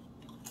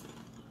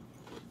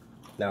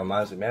 Now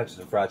mine's just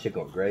a fried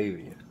chicken with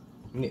gravy.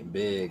 I'm getting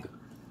big.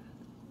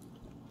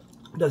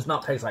 Does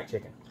not taste like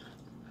chicken.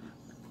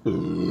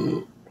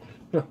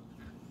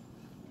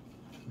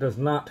 Does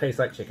not taste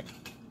like chicken.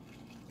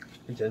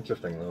 It's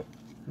interesting though.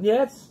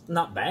 Yeah, it's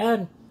not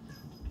bad.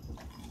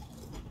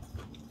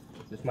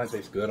 This might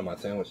taste good on my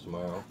sandwich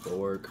tomorrow for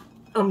work.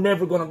 I'm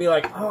never gonna be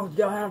like, oh,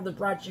 y'all have the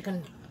fried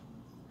chicken.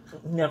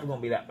 Never gonna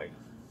be that big.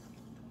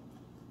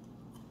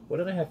 What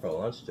did I have for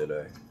lunch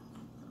today?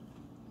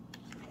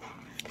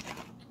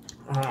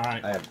 All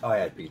right. I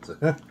had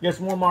pizza. Get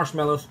some more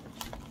marshmallows.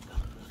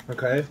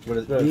 Okay. What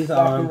is, The these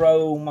are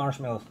Sakura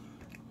marshmallows.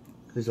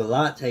 these are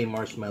latte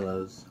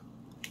marshmallows.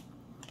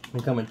 They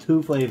come in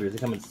 2 flavors. They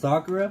come in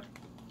Sakura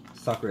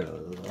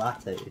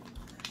latte.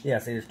 Yeah,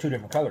 see, there's 2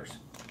 different colors. So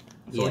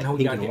we Yeah, know we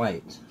pink gotta and get,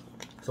 white.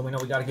 So we know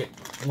we gotta get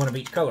one of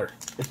each color.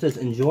 It says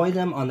enjoy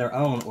them on their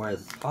own or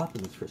as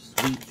toppings for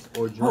sweets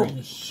or Holy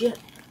drinks. shit!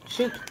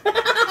 Shoot!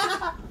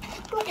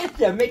 Look at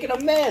you making a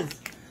mess.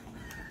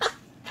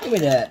 Give me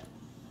that.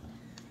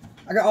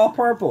 I got all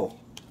purple.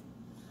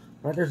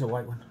 Right there's a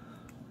white one.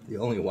 The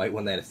only white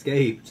one that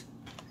escaped.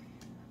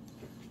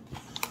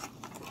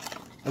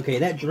 Okay,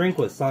 that drink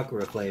was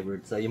Sakura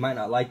flavored, so you might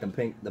not like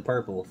the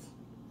purples.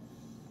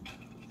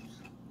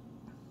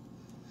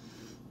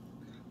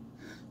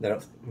 They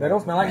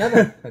don't smell like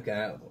nothing.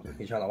 Okay,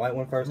 you try the white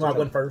one first? White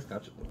one first.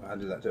 I'll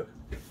do that too.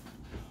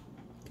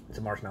 It's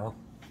a marshmallow.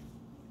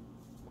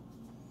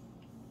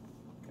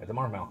 It's a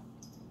marshmallow.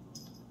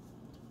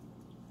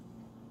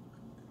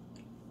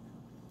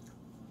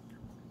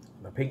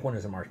 The pink one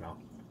is a marshmallow.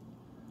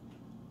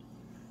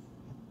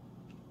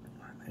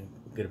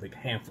 Get a big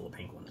handful of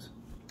pink ones.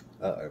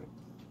 Uh-oh.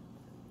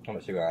 How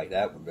much sugar I like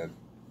that one then?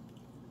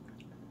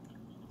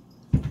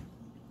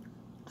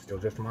 Still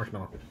just a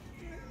marshmallow.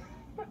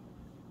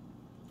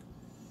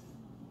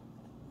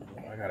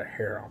 I got a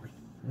hair on me.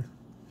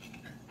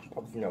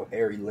 Probably, you know,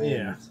 hairy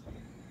limbs.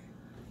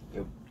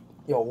 Yeah. You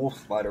know, wolf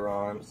spider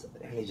arms.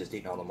 And he's just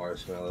eating all the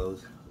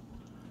marshmallows.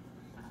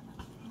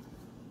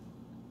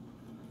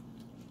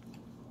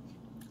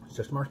 It's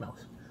just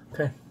marshmallows.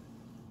 Okay.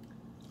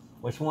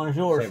 Which one is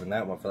yours? Saving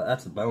that one for that.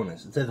 That's a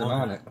bonus. It says it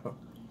on it.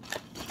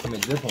 I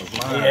mean, this one's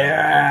mine.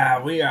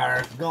 Yeah, we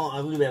are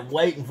going. We've been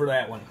waiting for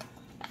that one.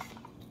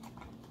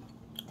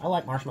 I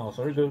like marshmallows.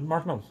 So they're good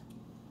marshmallows.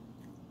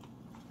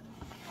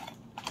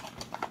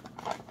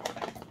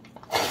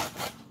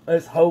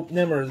 Let's hope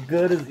them are as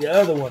good as the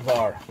other ones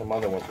are. Some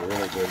other ones are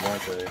really good,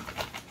 weren't they?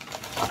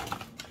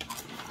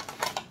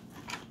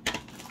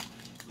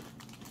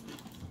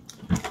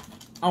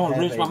 I want to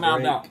rinse my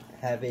mouth out.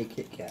 Have a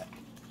Kit Kat.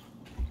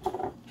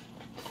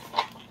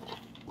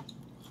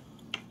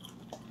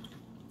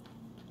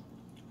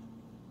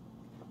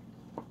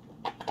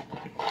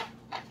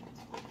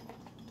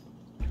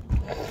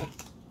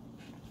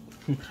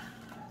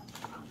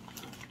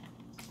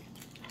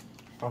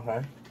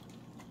 Okay.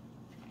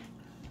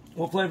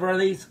 What flavor are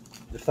these?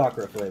 The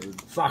Sakura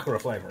flavored. Sakura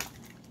flavor.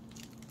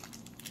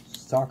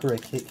 Sakura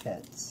Kit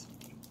Kats.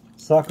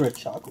 Sakura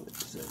chocolate, it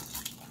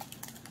says.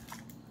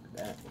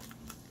 Look at that.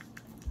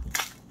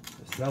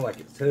 They smell like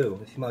it too.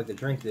 They smell like the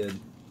drink did.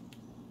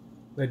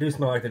 They do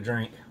smell like the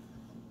drink.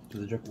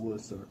 Because the drink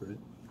was Sakura.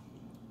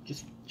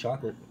 Just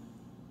chocolate.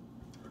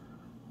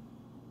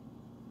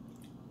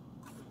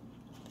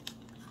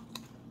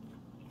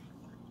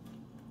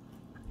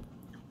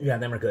 Yeah,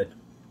 them are good.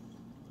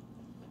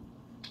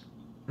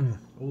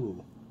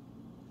 Ooh.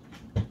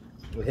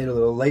 We hit a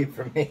little late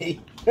for me.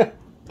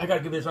 I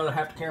gotta give this other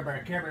half to Care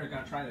Bear. Care Bear's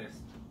gotta try this.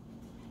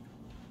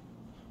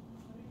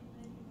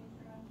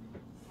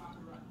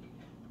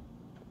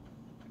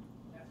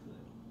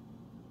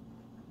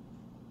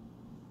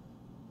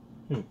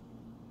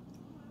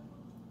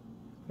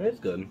 It's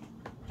good.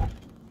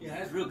 Yeah,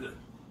 that's real good.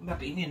 I'm about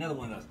to eat another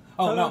one of those.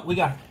 Oh, no, we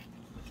got it.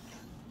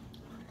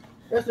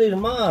 Let's leave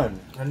them on.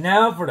 And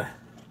now for the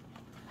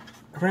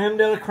creme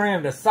de la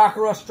creme, the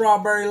Sakura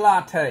strawberry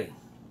latte.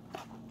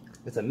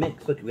 It's a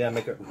mix. Look, we gotta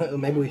make it.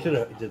 Maybe we should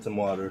have did some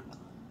water.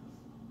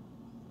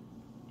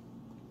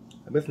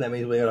 I guess that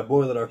means we gotta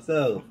boil it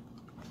ourselves.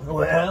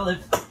 Well,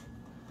 it's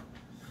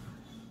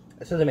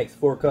It says it makes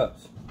 4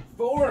 cups.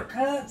 4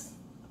 cups.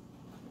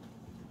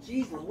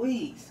 Jeez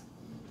Louise.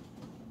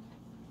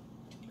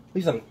 At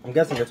least I'm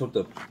guessing that's what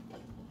the.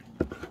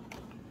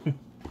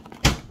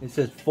 It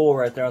says 4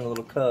 right there on the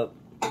little cup.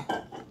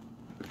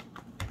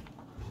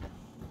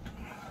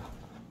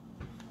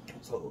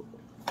 So.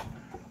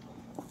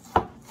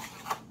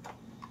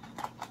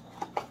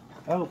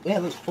 Oh, yeah,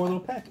 look, 4 little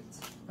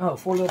packets. Oh,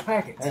 4 little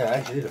packets. Yeah,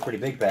 actually, these are pretty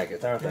big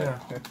packets, aren't they? Yeah.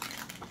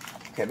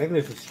 Okay, maybe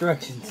there's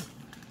instructions.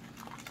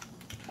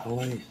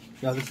 Holy.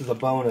 No, this is a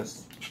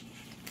bonus.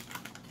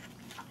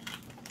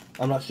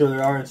 I'm not sure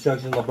there are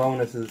instructions on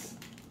bonuses.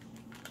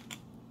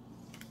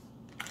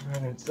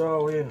 And it's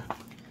all in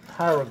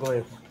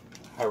hieroglyph.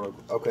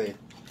 Okay.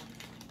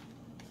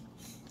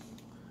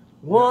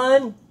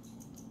 1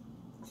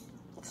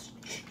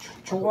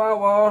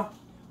 Chihuahua.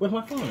 Where's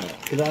my phone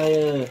at? Because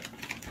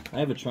I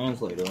have a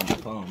translator on my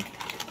phone.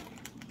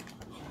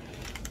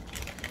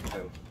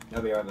 Okay,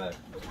 I'll be right back.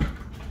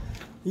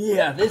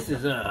 Yeah, this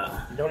is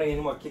Don't eat any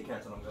more Kit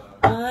Kats when I'm gone.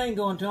 I ain't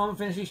going to. I'm gonna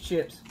finish these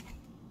chips.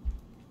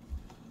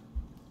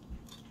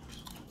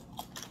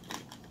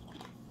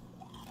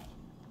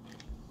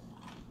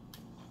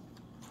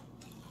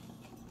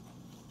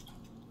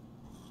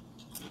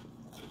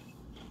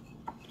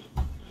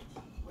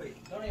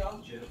 Wait, don't eat all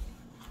the chips.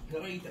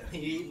 Don't eat the,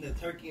 you eating the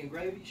turkey and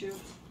gravy chips?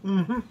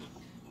 Mm-hmm.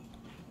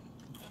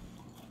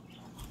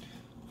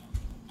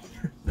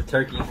 The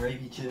turkey and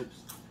gravy chips.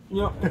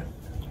 Yep.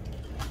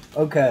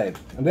 Okay,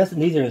 I'm guessing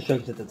these are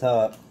instructions at the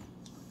top.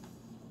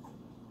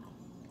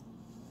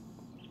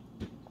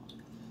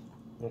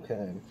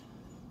 Okay.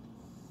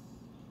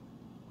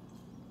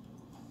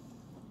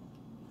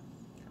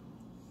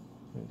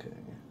 Okay.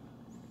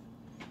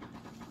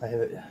 I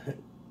have it.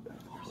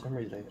 For some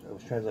reason, I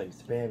was translating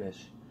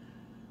Spanish.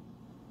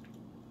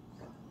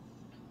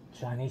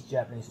 Chinese,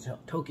 Japanese,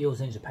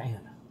 Tokyo's in Japan.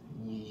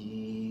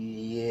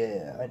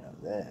 Yeah, I know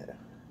that.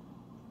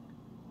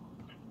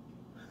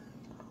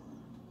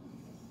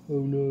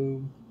 Oh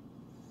no.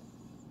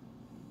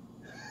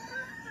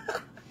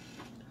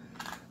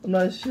 I'm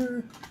not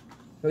sure.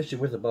 Oh shit,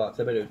 where's the box?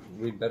 I better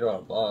read better on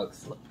a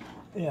box.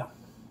 Yeah.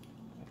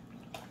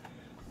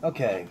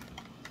 Okay.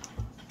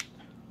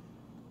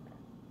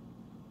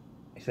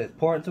 It says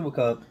pour into a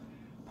cup,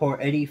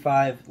 pour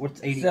 85,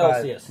 what's 85?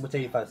 Celsius. What's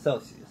 85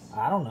 Celsius?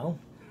 I don't know.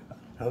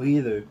 Oh,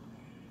 either.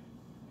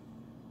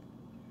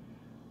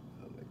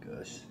 Oh my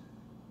gosh.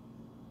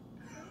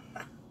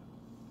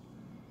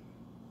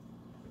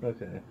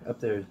 Okay, up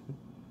there.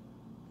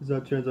 Is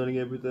that translating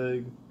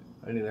everything?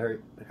 I need to hurry.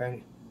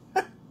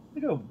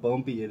 Look how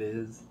bumpy it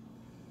is.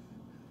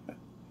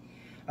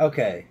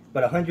 Okay,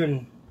 but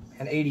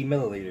 180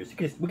 milliliters.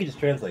 We could just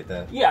translate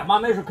that. Yeah, my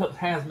measure cup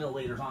has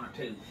milliliters on it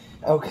too.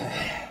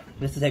 Okay.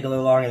 This will take a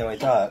little longer than I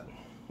thought.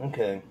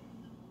 Okay.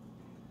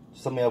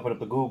 Just let me open up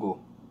the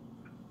Google.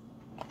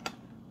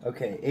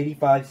 Okay,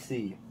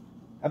 85C.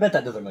 I bet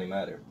that doesn't really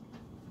matter.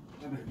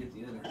 I better get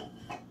the other.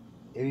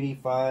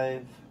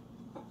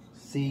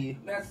 85C.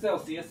 That's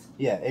Celsius.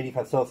 Yeah,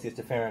 85 Celsius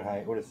to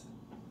Fahrenheit. What is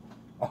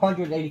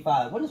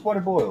 185? What does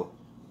water boil?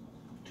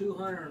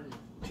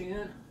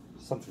 210.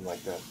 Something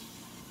like that.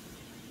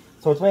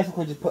 So it's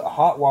basically just put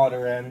hot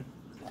water in.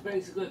 It's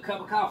basically a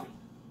cup of coffee.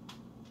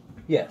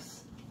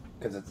 Yes.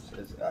 Because it's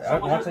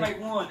Someone just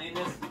make one in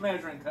this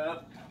measuring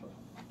cup.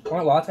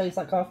 Aren't lattes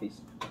like coffees?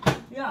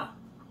 Yeah.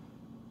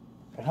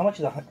 And how much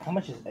is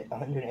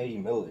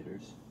 180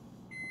 milliliters?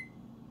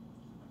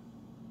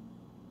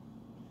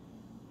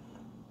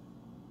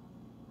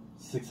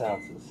 Six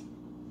ounces.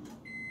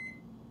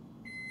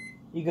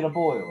 You gonna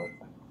boil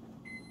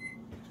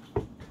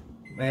it?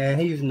 Man,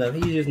 he's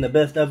using the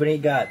best oven he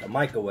got, the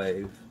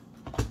microwave.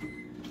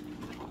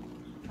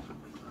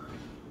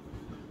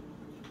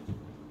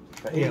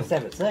 For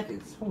 87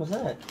 seconds. What was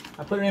that?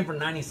 I put it in for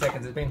 90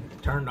 seconds. It's been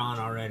turned on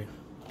already.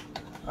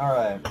 All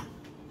right.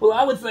 Well,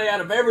 I would say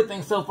out of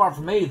everything so far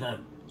for me, the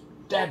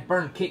Dad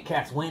Burn Kit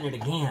Kats win it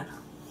again.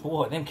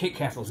 Boy, them Kit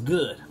Kats was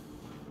good.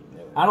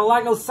 I don't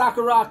like no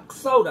Sakura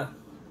soda,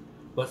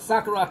 but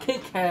Sakura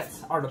Kit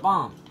Kats are the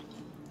bomb.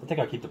 I think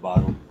I'll keep the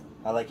bottle.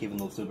 I like keeping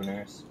little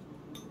souvenirs.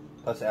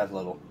 Plus it has a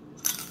little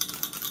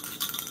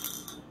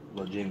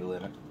jingle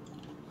in it.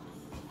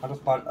 I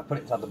put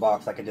it inside the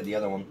box like I did the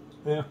other one.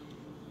 Yeah.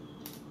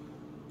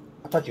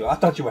 I thought you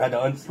had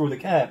to unscrew the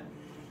cap.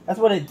 That's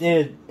what it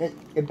did.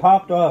 It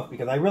popped off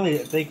because I really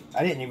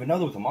didn't even know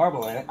there was a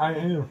marble in it. I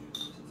knew.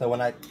 So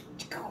when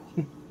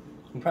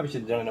you probably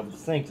should have done it over the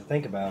sink to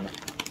think about it.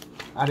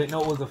 I didn't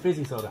know it was a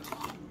fizzy soda.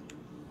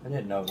 I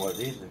didn't know it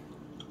was either.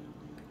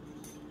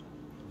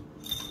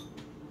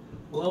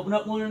 We'll open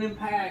up one of them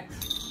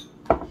packs.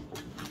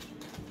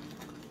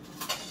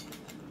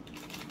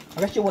 I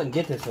guess you wouldn't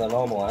get this in the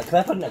normal one because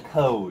I put in a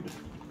code.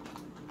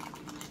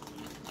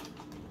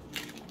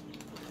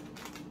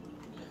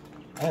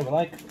 I don't even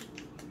like.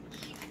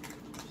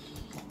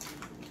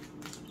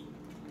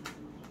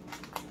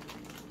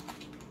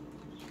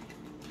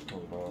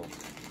 Oh no.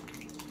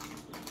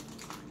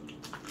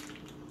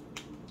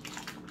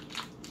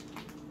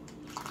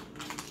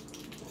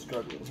 I'm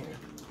struggling here.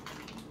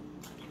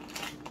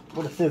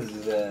 Where the scissors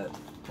is at?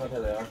 Oh,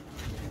 there they are.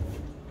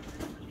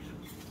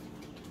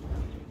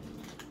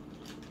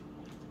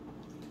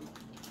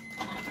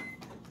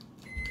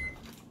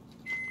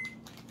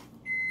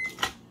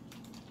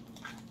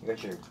 You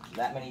got your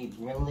that many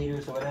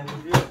milliliters or whatever?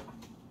 Yeah.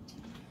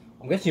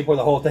 I'm guessing you pour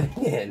the whole thing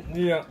in.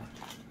 Yeah.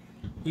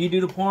 You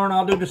do the pouring,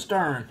 I'll do the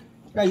stirring.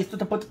 No, you're supposed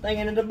to put the thing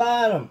in at the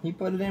bottom. You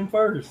put it in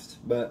first,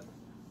 but...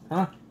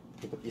 Huh?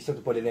 You're supposed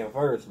to put it in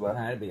first, but...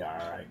 That'd be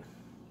alright.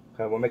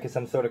 Okay, we're making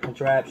some sort of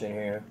contraption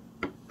here.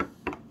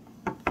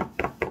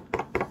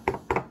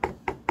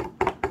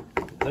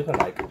 It's looking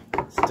like...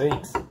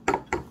 Stinks.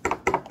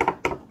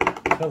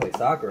 Smells like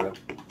Sakura.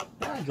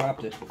 I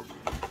dropped it.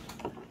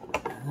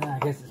 I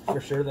guess it's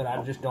for sure that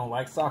I just don't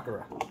like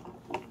Sakura.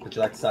 But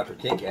you like the Sakura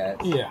Kit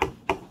Kats. Yeah.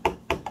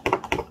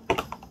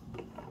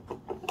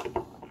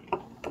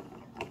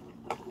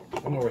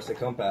 I'm gonna the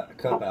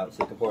cup out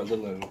so you can pour a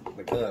little in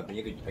the cup, and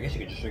I guess you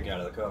could just drink it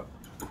out of the cup.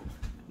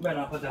 But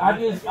I'll put that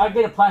I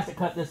get a plastic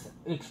cup. This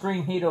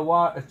extreme heat of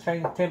water,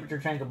 temperature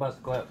change will bust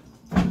a clip.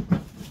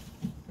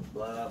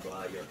 Blah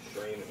blah, your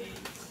extreme heat.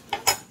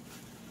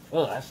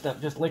 Oh, that stuff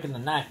just licking the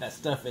knife. That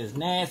stuff is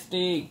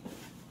nasty.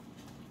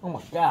 Oh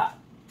my god.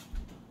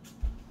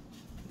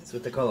 That's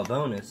what they call a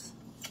bonus.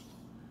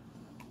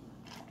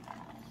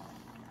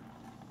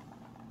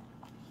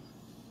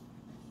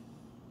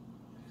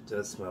 It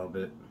does smell a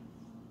bit.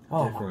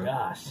 Oh different. my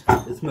gosh.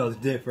 It smells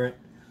different.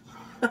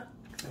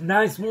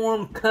 Nice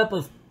warm cup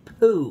of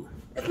poo.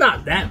 It's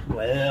not that.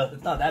 Well,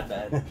 it's not that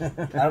bad.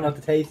 I don't know what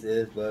the taste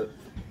is, but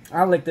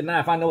I licked the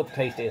knife. I know what the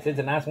taste is. It's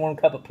a nice warm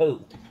cup of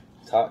poo.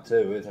 It's hot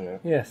too, isn't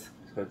it? Yes.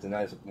 So it's a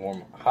nice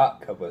warm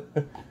hot cup of.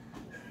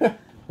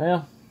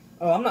 Well.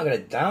 Oh, I'm not gonna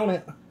down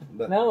it.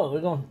 But No,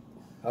 we're going.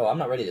 oh, I'm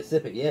not ready to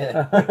sip it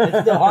yet. It's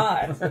still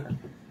hot.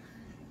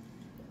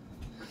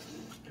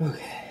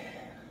 Okay.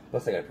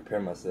 Plus, I gotta prepare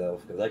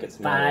myself because I can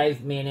smell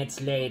 5 minutes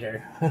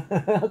later.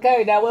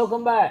 Okay, now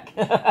welcome back.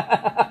 it.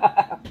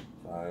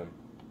 Fine.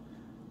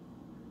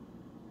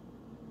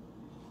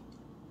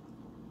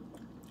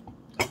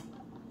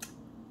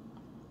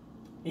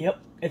 Yep,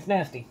 it's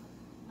nasty.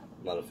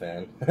 Not a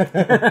fan.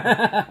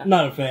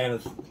 Not a fan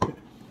of.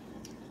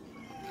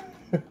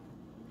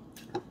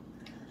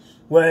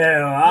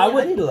 Well, I I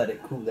would. need to let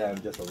it cool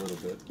down just a little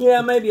bit.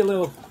 Yeah, maybe a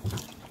little.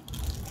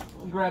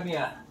 Grab me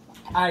a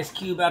ice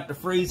cube out the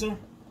freezer.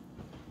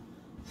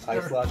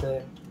 Ice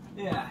latte.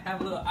 Yeah,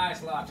 have a little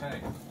ice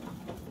latte.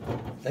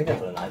 I think that's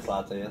what an ice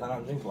latte is. I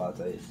don't drink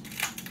lattes.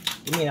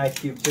 Give me an ice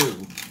cube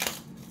too.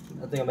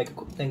 I think I'll make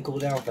a thing cool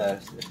down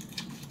faster.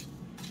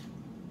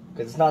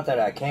 Because it's not that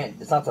I can't.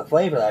 It's not the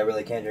flavor that I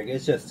really can't drink.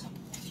 It's just.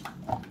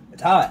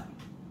 It's hot.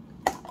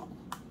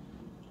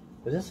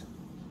 Is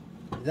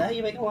that how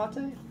you make a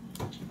latte?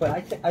 You put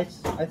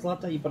ice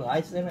latte. You put an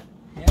ice in it.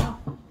 Yeah.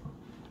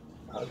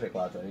 I don't drink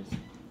lattes.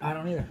 I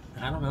don't either.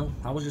 I don't know.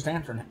 I was just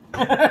answering it.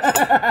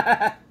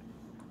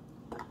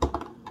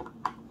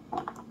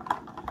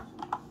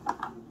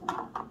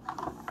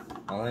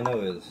 All I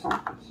know is.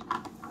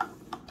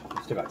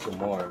 I still got 2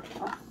 more.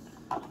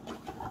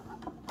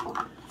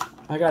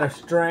 I got a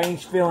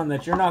strange feeling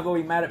that you're not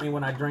going to be mad at me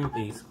when I drink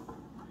these.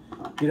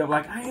 You know,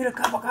 like, I need a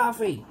cup of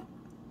coffee.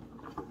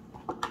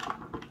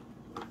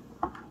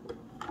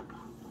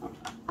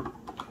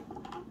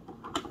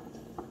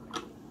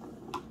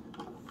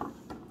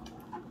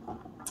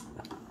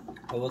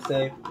 I will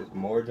say it's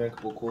more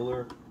drinkable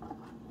cooler.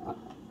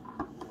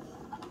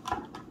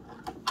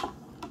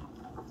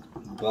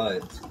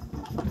 But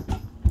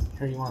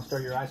Here, you want to stir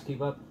your ice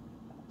cube up?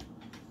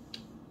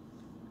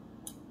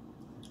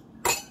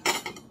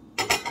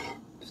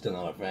 still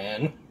not a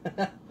fan.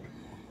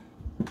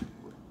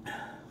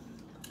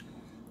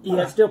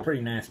 Yeah, it's still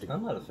pretty nasty.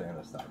 I'm not a fan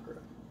of Sakura.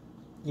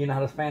 You're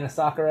not a fan of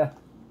Sakura?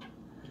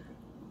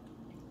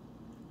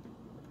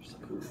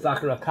 Sakura.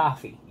 Sakura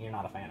coffee, you're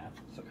not a fan of.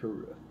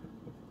 Sakura.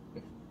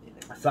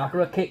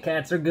 Sakura Kit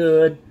Kats are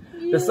good.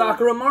 The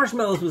Sakura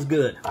marshmallows was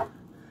good.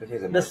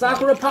 The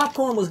Sakura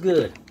popcorn was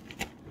good.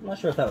 I'm not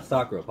sure if that was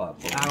Sakura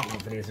popcorn. I don't know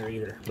if it is or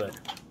either, but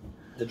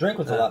The drink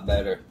was a lot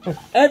better.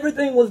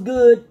 everything was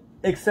good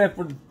except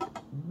for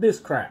this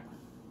crap.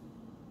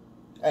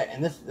 Hey,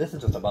 and this is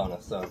just a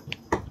bonus, so.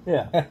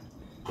 Yeah.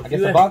 I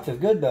guess the box is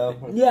good though.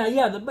 Yeah,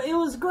 it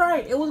was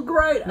great. It was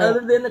great, Yeah.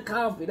 other than the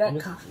coffee. That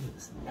coffee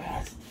was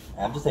nasty.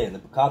 I'm just saying the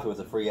coffee was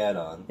a free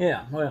add-on.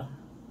 Yeah, well,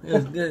 it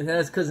was good.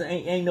 That's because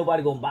ain't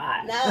nobody gonna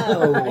buy it.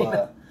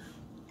 No.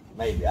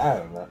 Maybe, I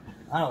don't know.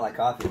 I don't like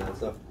coffee though,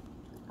 so.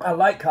 I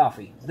like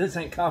coffee. This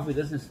ain't coffee.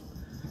 This is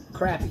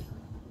crappy.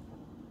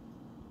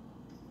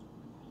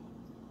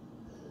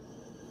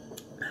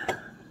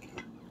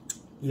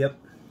 Yep.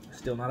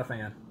 Still not a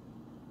fan.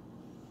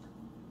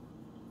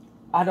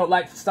 I don't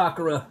like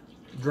Sakura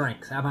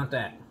drinks. How about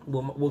that?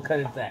 We'll cut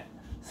it at that.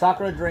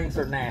 Sakura drinks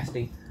are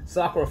nasty.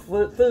 Sakura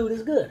food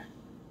is good.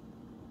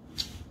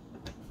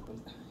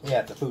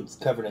 Yeah, if the food's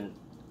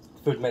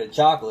made of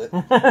chocolate.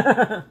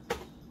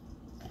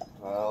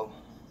 Well.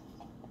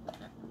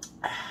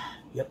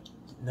 Yep.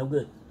 No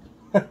good.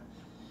 In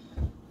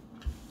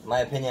my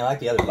opinion, I like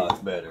the other box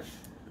better.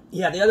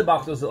 Yeah, the other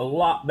box was a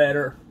lot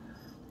better.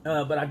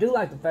 But I do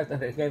like the fact that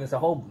they gave us a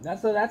whole...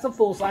 That's a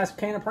full-size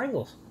can of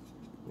Pringles.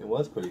 It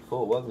was pretty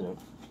full, wasn't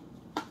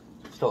it?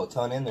 Still a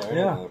ton in there.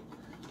 Yeah. Isn't it?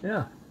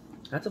 Yeah.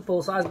 That's a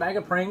full-size bag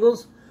of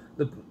Pringles.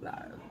 The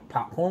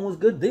popcorn was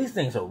good. These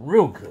things are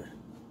real good.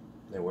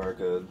 They were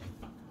good.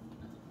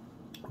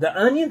 The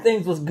onion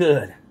things was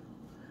good.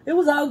 It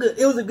was all good.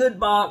 It was a good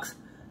box,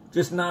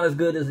 just not as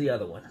good as the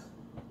other one.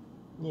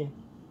 Yeah.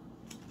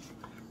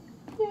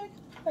 Yeah,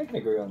 I can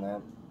agree on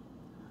that.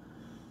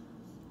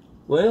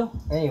 Well,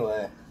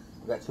 Anyway,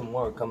 we got 2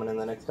 more coming in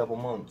the next couple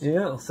months.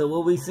 yeah, so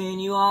we'll be seeing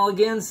you all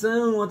again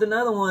soon with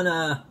another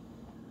one.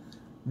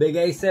 Big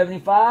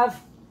A75,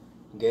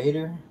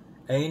 Gator,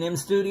 A&M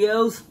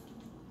Studios.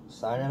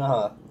 signing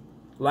off.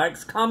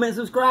 Likes, comment,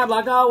 subscribe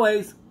like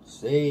always.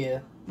 See ya.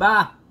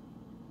 Bye.